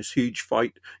starts having this huge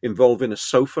fight involving a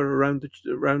sofa around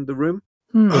the room?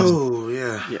 Oh,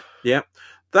 yeah. Yeah.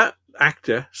 That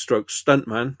actor stroke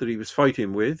stuntman that he was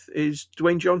fighting with is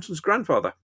Dwayne Johnson's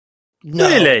grandfather. No.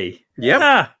 Really?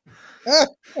 Yep.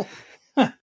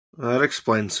 That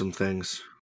explains some things.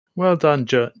 Well done,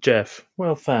 Jeff.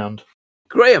 Well found.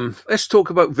 Graham, let's talk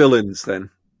about villains then.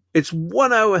 It's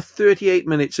 1 hour 38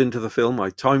 minutes into the film, I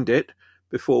timed it,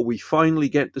 before we finally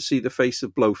get to see the face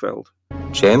of Blofeld.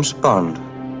 James Bond,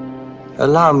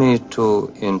 allow me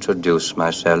to introduce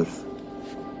myself.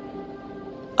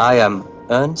 I am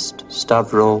Ernst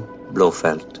Stavro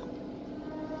Blofeld.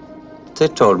 They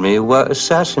told me you were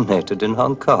assassinated in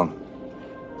Hong Kong.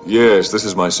 Yes, this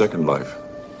is my second life.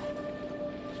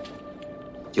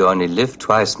 You only live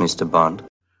twice, Mr. Bond.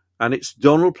 And it's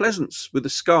Donald Pleasance with a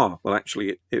scar. Well,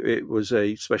 actually, it was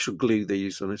a special glue they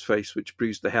used on his face, which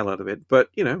bruised the hell out of it. But,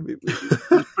 you know, it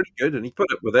was pretty good, and he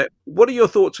put up with it. What are your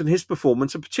thoughts on his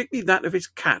performance, and particularly that of his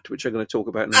cat, which I'm going to talk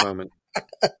about in a moment?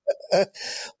 Well,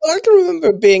 I can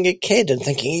remember being a kid and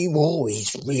thinking, "Oh,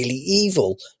 he's really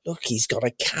evil. Look, he's got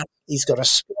a cat. He's got a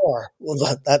scar." Well,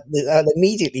 that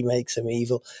immediately makes him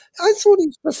evil. I thought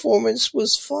his performance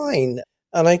was fine,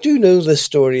 and I do know the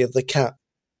story of the cat.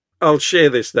 I'll share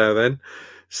this now then.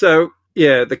 So,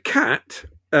 yeah, the cat,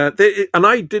 and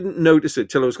I didn't notice it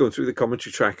till I was going through the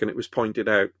commentary track and it was pointed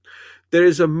out. There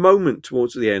is a moment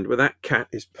towards the end where that cat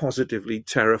is positively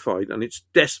terrified and it's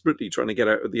desperately trying to get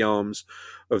out of the arms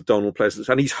of Donald Pleasance,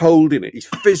 and he's holding it. He's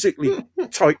physically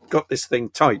got this thing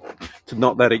tight to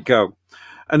not let it go.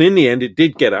 And in the end, it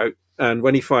did get out. And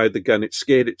when he fired the gun, it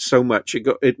scared it so much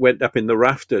it went up in the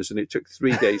rafters, and it took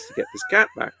 3 days to get this cat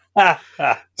back.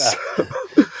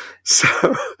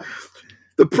 So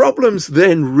the problems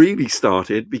then really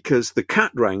started because the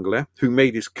cat wrangler, who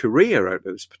made his career out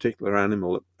of this particular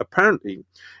animal, apparently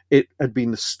it had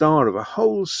been the star of a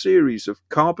whole series of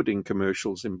carpeting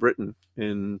commercials in Britain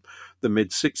in the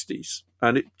mid-60s,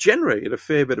 and it generated a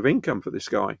fair bit of income for this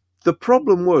guy. The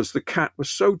problem was the cat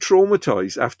was so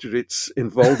traumatized after its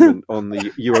involvement on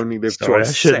the You Only Live Sorry, Twice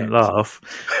I shouldn't set laugh.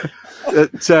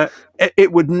 that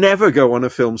it would never go on a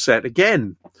film set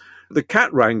again. The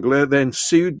cat wrangler then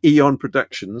sued Eon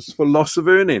Productions for loss of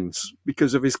earnings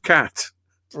because of his cat.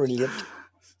 Brilliant.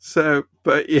 So,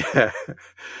 but yeah.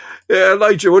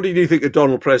 Elijah, what did you think of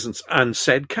Donald Pleasance and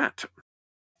said cat?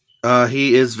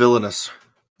 He is villainous.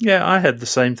 Yeah, I had the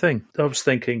same thing. I was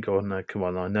thinking, oh no, come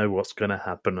on, I know what's going to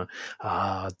happen.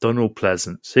 Donald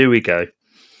Pleasance, here we go.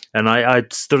 And I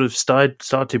sort of started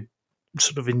sort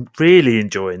of really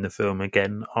enjoying the film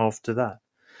again after that.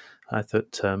 I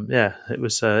thought, it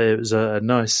was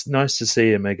nice to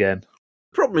see him again.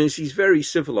 Problem is, he's very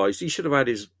civilized. He should have had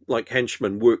his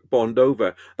henchman work Bond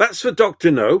over. That's for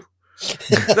Dr. No.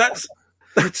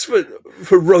 That's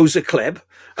for Rosa Klebb,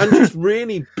 and just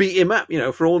really beat him up,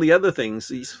 for all the other things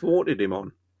he's thwarted him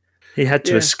on. He had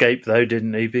to escape, though,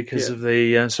 didn't he? Because of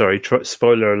the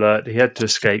spoiler alert. He had to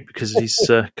escape because he's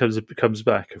comes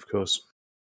back, of course.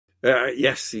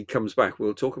 Yes, he comes back.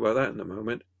 We'll talk about that in a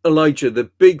moment. Elijah, the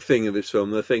big thing of this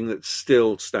film, the thing that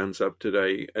still stands up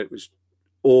today, it was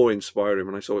awe-inspiring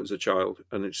when I saw it as a child,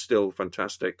 and it's still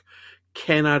fantastic.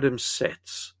 Ken Adams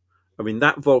sets. I mean,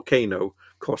 that volcano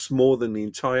cost more than the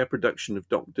entire production of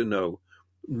Dr. No.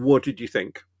 What did you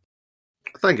think?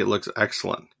 I think it looks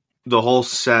excellent. The whole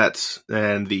set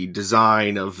and the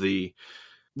design of the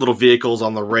little vehicles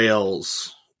on the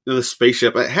rails, the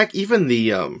spaceship, heck, even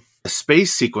the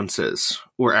space sequences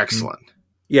were excellent.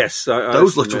 Yes.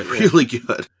 Those looked really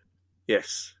good.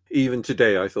 Yes. Even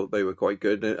today, I thought they were quite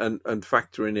good, and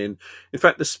factoring in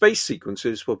fact, the space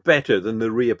sequences were better than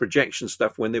the rear projection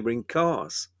stuff when they were in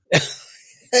cars.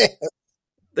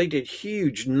 They did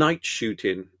huge night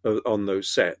shooting on those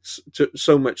sets,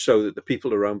 so much so that the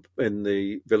people around in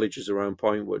the villages around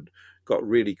Pinewood got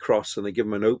really cross, and they give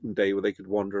them an open day where they could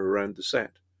wander around the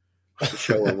set to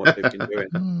show them what they've been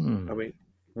doing. I mean,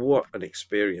 what an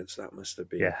experience that must have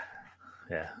been.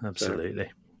 Yeah,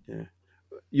 absolutely. So, yeah.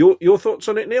 Your thoughts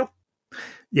on it, Neil?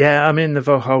 Yeah, I mean,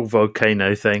 the whole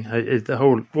volcano thing,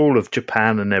 all of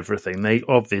Japan and everything,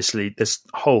 this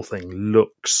whole thing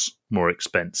looks more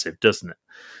expensive, doesn't it?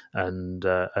 And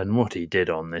what he did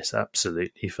on this,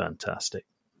 absolutely fantastic,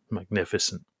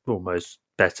 magnificent, almost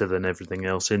better than everything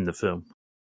else in the film.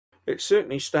 It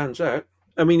certainly stands out.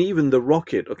 I mean, even the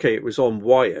rocket, okay, it was on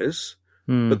wires,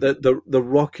 but the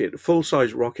rocket,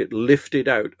 full-size rocket, lifted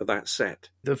out of that set.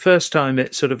 The first time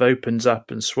it sort of opens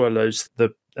up and swallows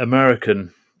the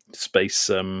American space,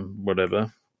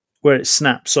 whatever, where it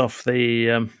snaps off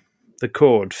the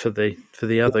cord for the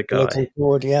other guy.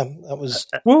 Cord, yeah, that was.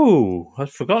 Whoa! I'd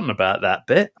forgotten about that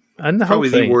bit. And the probably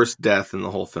whole thing. The worst death in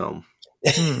the whole film.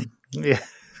 Yeah.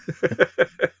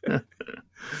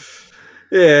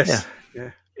 Yes.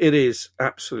 Yeah. It is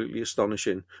absolutely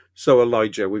astonishing. So,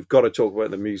 Elijah, we've got to talk about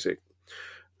the music.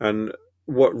 And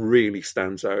what really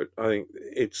stands out, I think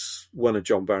it's one of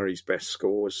John Barry's best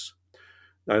scores.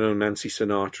 I know Nancy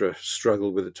Sinatra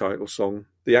struggled with the title song.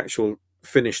 The actual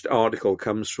finished article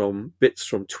comes from bits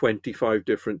from 25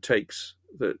 different takes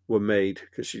that were made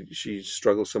because she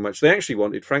struggled so much. They actually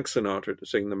wanted Frank Sinatra to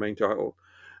sing the main title,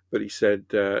 but he said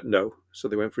no. So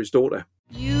they went for his daughter.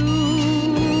 You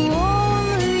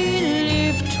only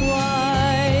live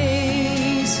twice,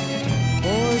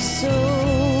 or so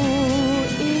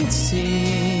it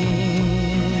seems.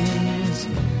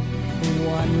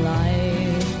 One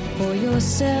life for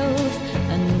yourself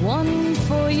and one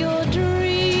for your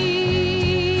dreams.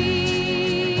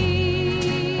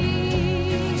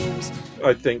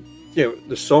 I think,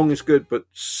 the song is good, but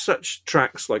such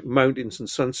tracks like Mountains and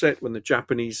Sunset, when the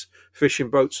Japanese fishing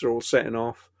boats are all setting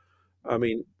off. I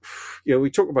mean,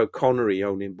 we talk about Connery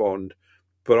owning Bond,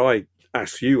 but I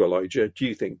ask you, Elijah, do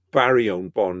you think Barry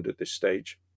owned Bond at this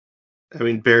stage? I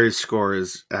mean, Barry's score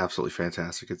is absolutely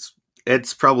fantastic.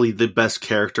 It's probably the best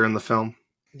character in the film.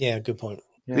 Yeah, good point.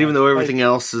 Yeah. Even though everything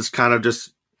else is kind of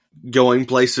just going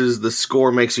places, the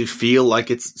score makes you feel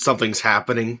like something's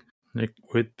happening.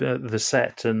 With the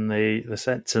set and the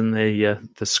sets and the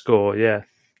score, yeah,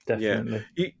 definitely.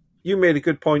 Yeah. You made a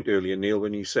good point earlier, Neil,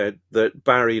 when you said that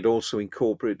Barry had also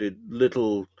incorporated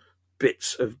little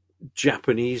bits of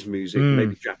Japanese music,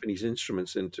 maybe Japanese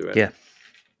instruments into it.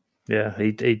 Yeah,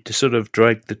 he sort of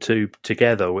dragged the two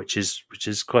together, which is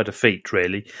quite a feat,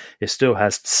 really. It still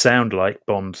has to sound like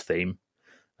Bond theme,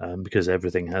 because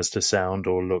everything has to sound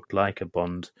or look like a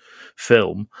Bond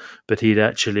film, but he'd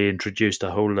actually introduced a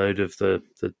whole load of the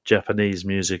Japanese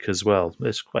music as well.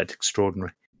 It's quite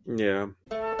extraordinary. Yeah.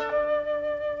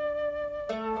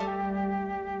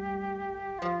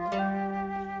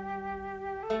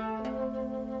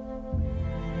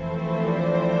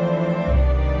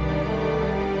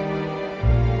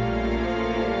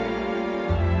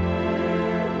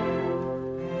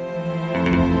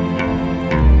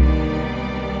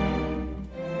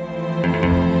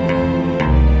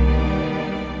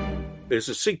 There's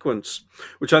a sequence,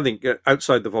 which I think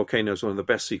outside the volcano is one of the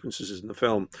best sequences in the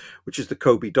film, which is the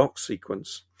Kobe Dock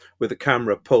sequence, where the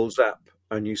camera pulls up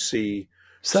and you see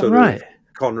of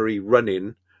Connery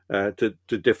running, to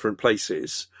different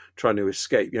places, trying to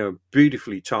escape.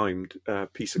 Beautifully timed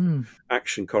piece of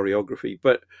action choreography.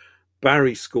 But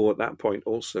Barry's score at that point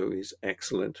also is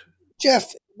excellent.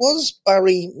 Jeff, was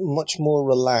Barry much more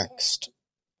relaxed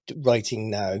writing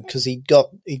now because he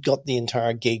got the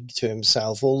entire gig to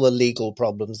himself? All the legal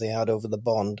problems they had over the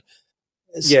Bond,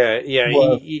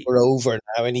 were over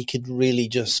now, and he could really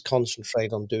just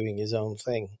concentrate on doing his own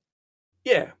thing.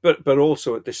 Yeah, but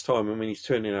also at this time, I mean, he's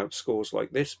turning out scores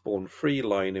like this: Born Free,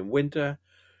 Lying in Winter.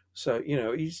 So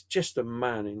he's just a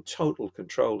man in total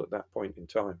control at that point in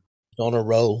time. On a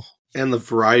roll, and the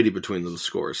variety between those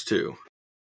scores too.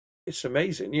 It's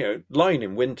amazing. Lying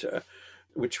in Winter,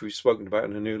 which we've spoken about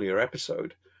in an earlier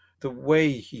episode, the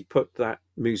way he put that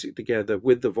music together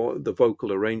with the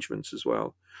vocal arrangements as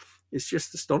well, is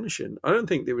just astonishing. I don't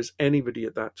think there was anybody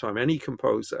at that time, any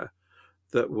composer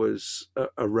that was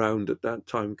around at that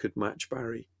time could match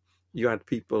Barry. You had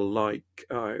people like,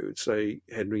 I would say,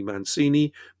 Henry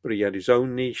Mancini, but he had his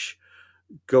own niche.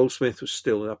 Goldsmith was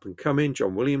still up and coming.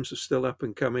 John Williams was still up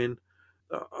and coming.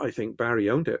 I think Barry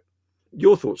owned it.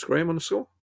 Your thoughts, Graham, on the score?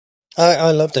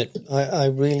 I loved it. I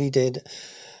really did.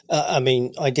 I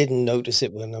mean, I didn't notice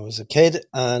it when I was a kid,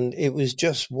 and it was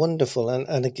just wonderful.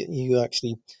 And you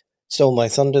actually stole my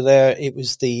thunder there. It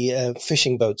was the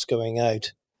fishing boats going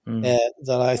out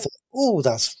that I thought, oh,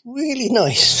 that's really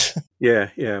nice.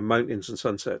 Yeah, mountains and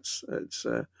sunsets. It's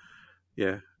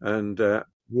and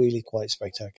really quite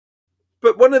spectacular.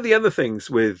 But one of the other things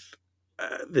with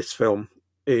this film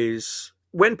is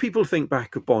when people think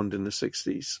back of Bond in the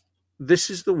 60s, this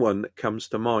is the one that comes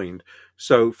to mind.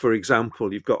 So, for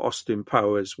example, you've got Austin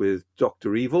Powers with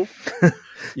Dr. Evil.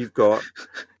 You've got,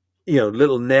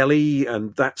 Little Nelly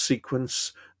and that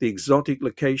sequence, the exotic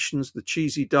locations, the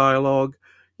cheesy dialogue.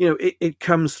 It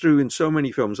comes through in so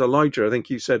many films. Elijah, I think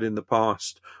you said in the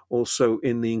past, also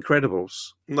in The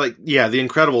Incredibles. The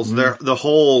Incredibles, the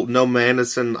whole No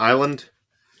Manison Island.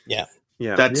 Yeah.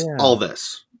 That's all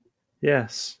this.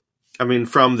 Yes. I mean,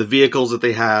 from the vehicles that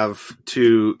they have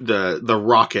to the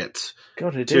rocket.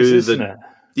 God, it is, isn't it?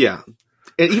 Yeah.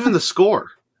 And even the score.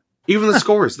 Even the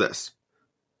score is this.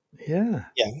 Yeah.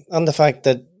 Yeah. And the fact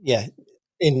that,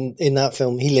 in that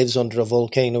film, he lives under a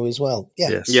volcano as well. Yeah.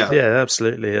 Yes. Yeah,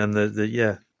 absolutely. And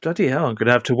bloody hell, I'm going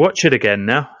to have to watch it again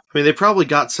now. I mean, they probably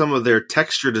got some of their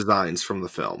texture designs from the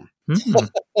film.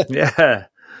 Yeah.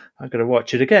 I'm going to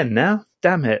watch it again now.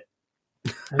 Damn it.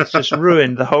 It's just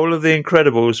ruined the whole of The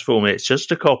Incredibles for me. It's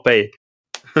just a copy.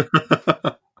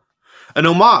 An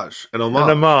homage. An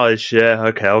homage, yeah.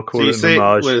 Okay, I'll call it an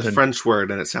homage. With a French word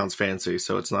and it sounds fancy,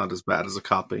 so it's not as bad as a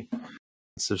copy.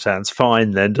 So it sounds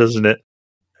fine then, doesn't it?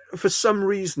 For some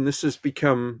reason, this has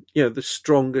become, the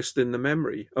strongest in the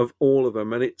memory of all of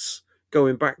them. And it's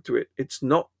going back to it. It's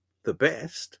not the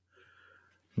best,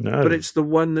 but it's the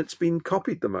one that's been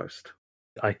copied the most.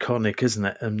 Iconic, isn't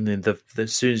it? And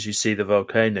as soon as you see the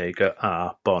volcano, you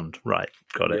go, Bond, right,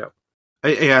 got it.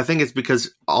 Yeah, I think it's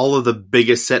because all of the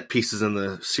biggest set pieces in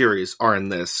the series are in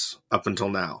this up until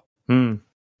now.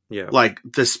 Yeah, like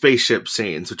the spaceship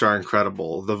scenes, which are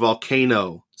incredible. The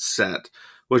volcano set,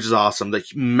 which is awesome. The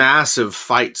massive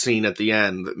fight scene at the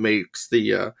end that makes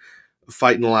the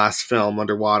fight in the last film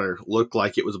underwater look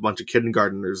like it was a bunch of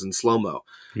kindergartners in slow-mo.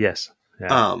 Yes.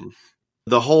 Yeah.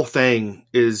 The whole thing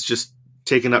is just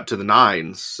taken up to the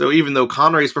nines. So even though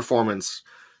Connery's performance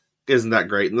isn't that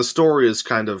great, and the story is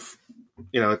kind of,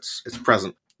 it's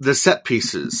present, the set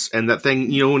pieces and that thing,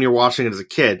 when you're watching it as a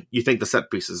kid, you think the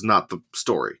set pieces, not the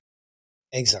story.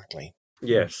 Exactly.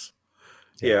 Yes.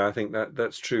 Yeah, I think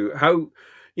that's true. How,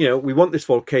 we want this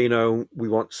volcano, we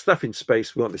want stuff in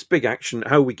space, we want this big action.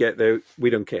 How we get there, we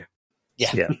don't care.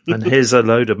 Yeah. And here's a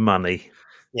load of money.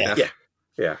 Yeah.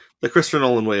 The Christopher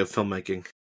Nolan way of filmmaking.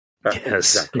 Yes.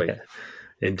 Exactly. Yeah.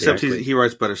 Except he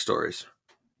writes better stories.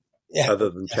 Yeah. Other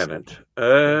than Tenet.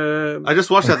 I just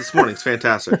watched that this morning. It's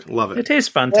fantastic. Love it. It is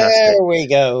fantastic. There we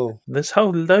go. There's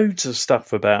loads of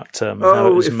stuff about how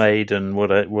it was made and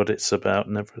what it's about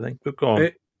and everything. But go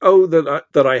on.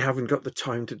 That I haven't got the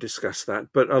time to discuss that.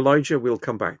 But Elijah, we'll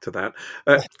come back to that.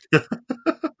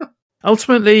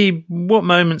 Ultimately, what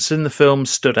moments in the film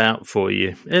stood out for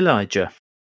you, Elijah?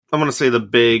 I'm going to say the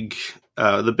big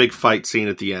fight scene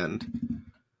at the end.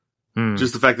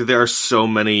 Just the fact that there are so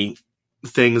many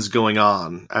things going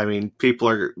on. I mean, people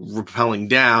are rappelling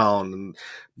down, and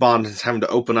Bond is having to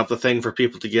open up the thing for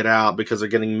people to get out because they're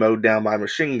getting mowed down by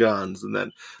machine guns, and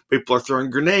then people are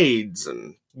throwing grenades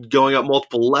and going up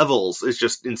multiple levels. It's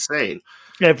just insane.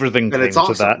 Everything came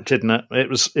to that, didn't it? It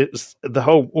was the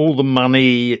all the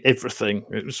money, everything.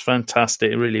 It was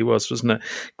fantastic. It really was, wasn't it?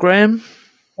 Graham?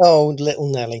 Oh,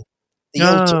 Little Nelly.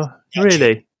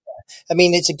 Really? I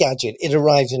mean, it's a gadget. It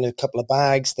arrives in a couple of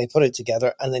bags. They put it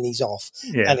together, and then he's off.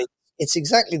 Yeah. And it's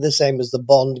exactly the same as the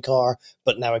Bond car,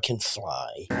 but now it can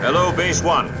fly. Hello, Base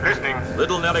 1. Listening.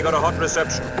 Little Nellie got a hot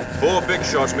reception. 4 big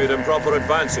shots made improper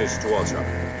advances towards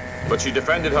her. But she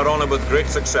defended her honor with great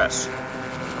success.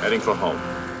 Heading for home.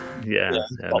 Yeah,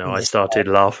 no, I started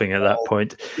laughing at that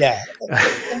point. Yeah.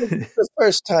 The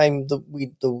first time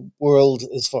the world,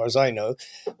 as far as I know,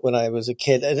 when I was a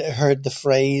kid, had heard the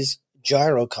phrase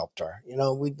gyrocopter. You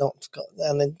know, we'd not got,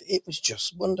 and it was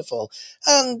just wonderful.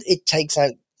 And it takes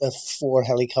out the 4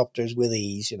 helicopters with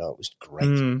ease. You know, it was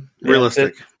great.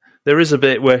 Realistic. There is a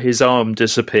bit where his arm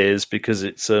disappears because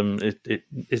it's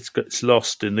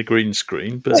lost in the green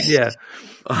screen. But yeah.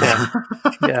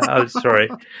 I'm sorry.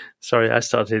 I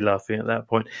started laughing at that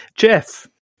point. Jeff,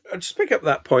 I'll just pick up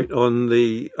that point on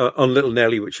the on Little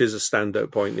Nelly, which is a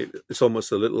standout point. It's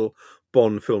almost a little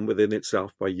Bond film within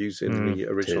itself by using the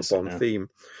original Bond theme.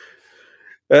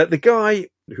 The guy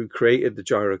who created the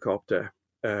gyrocopter,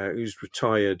 who's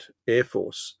retired Air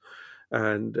Force.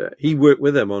 And he worked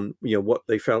with them on, what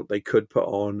they felt they could put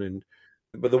on.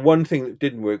 But the one thing that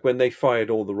didn't work, when they fired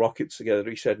all the rockets together,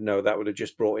 he said, no, that would have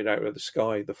just brought it out of the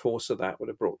sky. The force of that would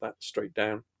have brought that straight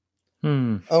down.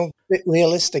 Oh, a bit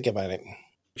realistic about it.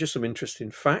 Just some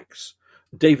interesting facts.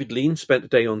 David Lean spent a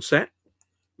day on set.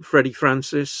 Freddie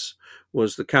Francis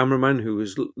was the cameraman who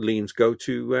was Lean's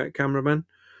go-to cameraman.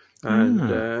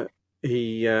 And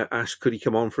he asked, could he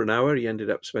come on for an hour? He ended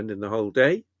up spending the whole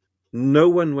day. No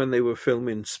one, when they were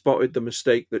filming, spotted the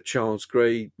mistake that Charles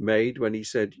Gray made when he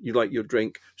said, you like your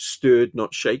drink stirred,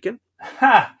 not shaken.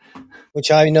 Ha!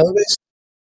 Which I noticed.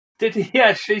 Did he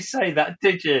actually say that,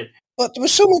 did you? But there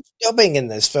was so much dubbing in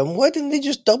this film. Why didn't they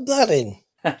just dub that in?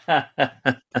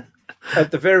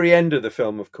 At the very end of the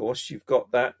film, of course, you've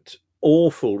got that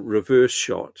awful reverse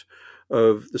shot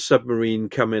of the submarine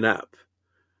coming up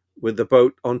with the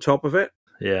boat on top of it.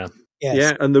 Yeah. Yes.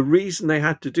 Yeah, and the reason they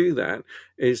had to do that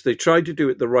is they tried to do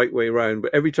it the right way around,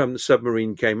 but every time the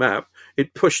submarine came up,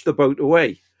 it pushed the boat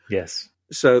away. Yes.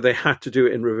 So they had to do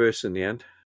it in reverse in the end.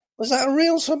 Was that a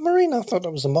real submarine? I thought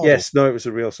it was a model. Yes, no, it was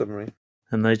a real submarine.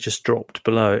 And they just dropped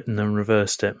below it and then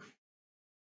reversed it.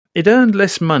 It earned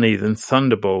less money than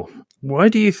Thunderball. Why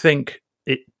do you think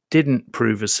it didn't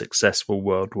prove as successful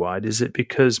worldwide? Is it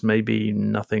because maybe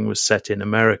nothing was set in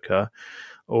America,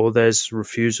 or there's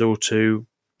refusal to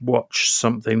watch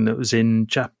something that was in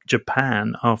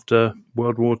Japan after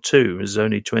World War II? It was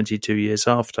only 22 years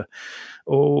after.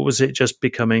 Or was it just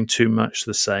becoming too much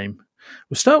the same?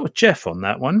 We'll start with Jeff on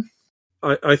that one.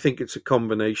 I think it's a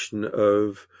combination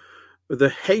of the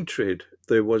hatred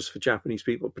there was for Japanese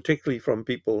people, particularly from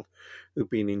people who've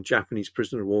been in Japanese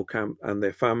prisoner of war camp and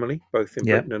their family, both in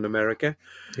Britain and America.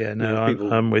 Yeah, no,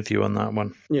 I'm with you on that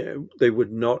one. Yeah, they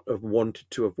would not have wanted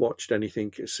to have watched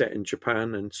anything set in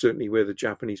Japan, and certainly where the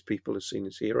Japanese people are seen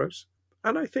as heroes.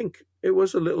 And I think it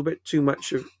was a little bit too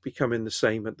much of becoming the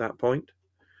same at that point.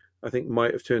 I think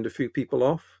might have turned a few people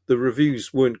off. The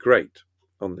reviews weren't great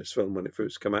on this film when it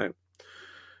first came out.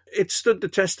 It stood the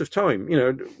test of time,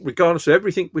 regardless of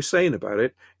everything we're saying about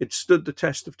it, it stood the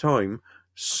test of time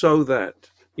so that,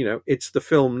 it's the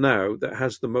film now that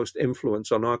has the most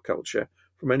influence on our culture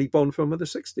from any Bond film of the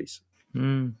 60s.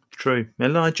 True.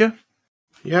 Elijah?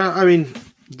 Yeah, I mean,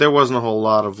 there wasn't a whole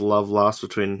lot of love lost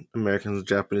between Americans and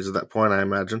Japanese at that point, I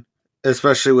imagine.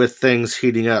 Especially with things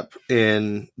heating up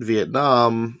in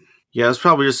Vietnam. Yeah, it was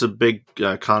probably just a big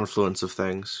confluence of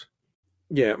things.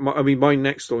 Yeah, my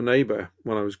next-door neighbour,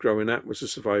 when I was growing up, was a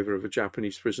survivor of a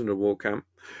Japanese prisoner of war camp.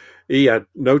 He had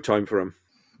no time for him.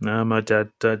 No, my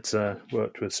dad's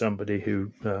worked with somebody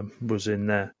who was in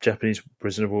their Japanese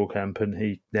prisoner of war camp, and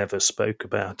he never spoke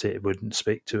about it. Wouldn't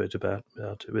speak to it about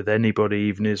it with anybody,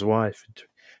 even his wife.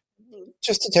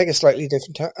 Just to take a slightly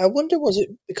different turn, I wonder, was it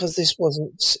because this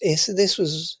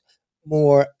was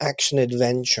more action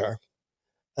adventure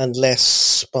and less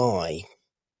spy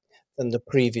than the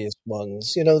previous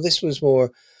ones? This was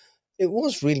more, it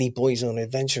was really boys on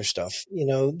adventure stuff.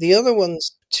 The other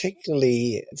ones,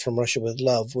 particularly From Russia with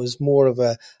Love, was more of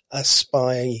a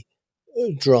spy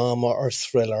drama or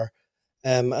thriller.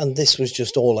 And this was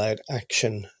just all out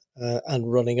action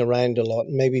and running around a lot.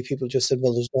 And maybe people just said,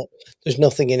 well, there's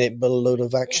nothing in it but a load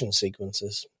of action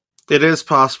sequences. It is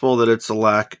possible that it's a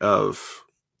lack of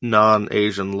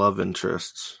non-Asian love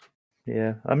interests.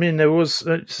 Yeah, I mean, there's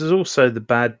also the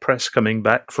bad press coming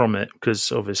back from it,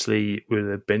 because obviously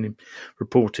we've been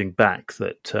reporting back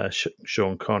that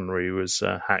Sean Connery was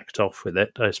hacked off with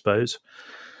it, I suppose.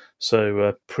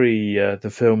 So pre the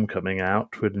film coming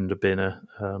out wouldn't have been a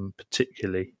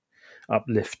particularly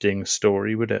uplifting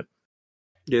story, would it?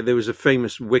 Yeah, there was a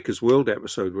famous Wicker's World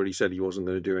episode where he said he wasn't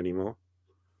going to do any more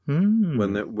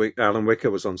when Alan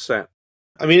Wicker was on set.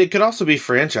 I mean, it could also be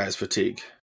franchise fatigue.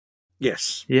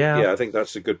 Yes. Yeah. I think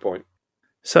that's a good point.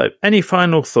 So, any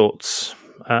final thoughts?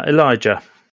 Elijah?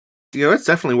 It's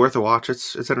definitely worth a watch.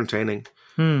 It's entertaining.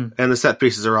 And the set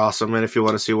pieces are awesome. And if you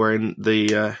want to see where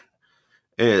the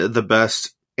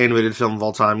best animated film of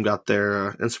all time got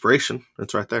their inspiration,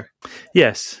 it's right there.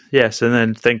 Yes. And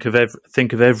then think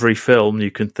of every film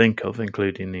you can think of,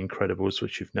 including The Incredibles,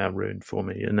 which you've now ruined for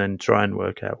me, and then try and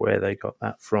work out where they got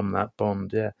that from, that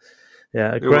Bond. Yeah.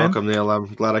 You're Graham? welcome, Neil.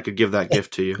 I'm glad I could give that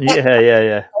gift to you.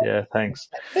 Yeah. Thanks,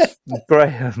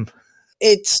 Graham.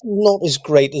 It's not as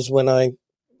great as when I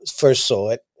first saw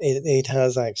it. It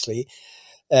has actually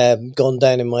gone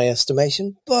down in my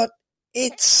estimation, but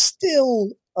it's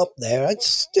still up there. It's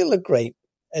still a great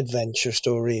adventure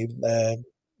story, and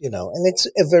it's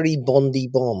a very Bondy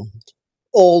Bond.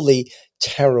 All the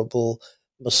terrible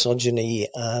misogyny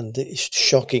and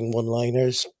shocking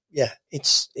one-liners. Yeah, it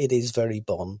is very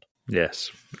Bond. Yes.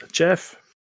 Jeff?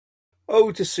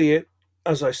 Oh, to see it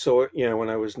as I saw it, when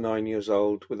I was 9 years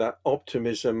old, with that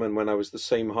optimism, and when I was the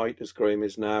same height as Graham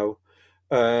is now.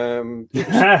 He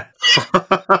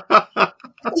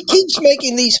keeps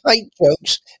making these height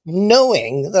jokes,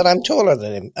 knowing that I'm taller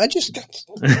than him. I just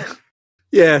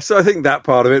Yeah, so I think that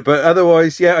part of it, but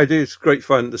otherwise, yeah, I do. It's great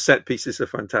fun. The set pieces are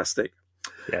fantastic.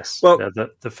 Yes. Well,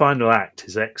 the final act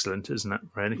is excellent, isn't it?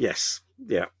 Really? Yes.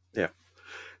 Yeah.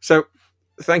 So,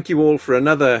 thank you all for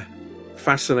another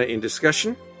fascinating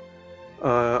discussion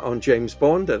on James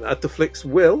Bond, and At the Flicks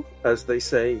will, as they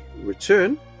say,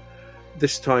 return.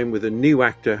 This time with a new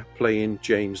actor playing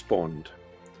James Bond.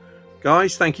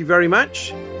 Guys, thank you very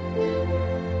much.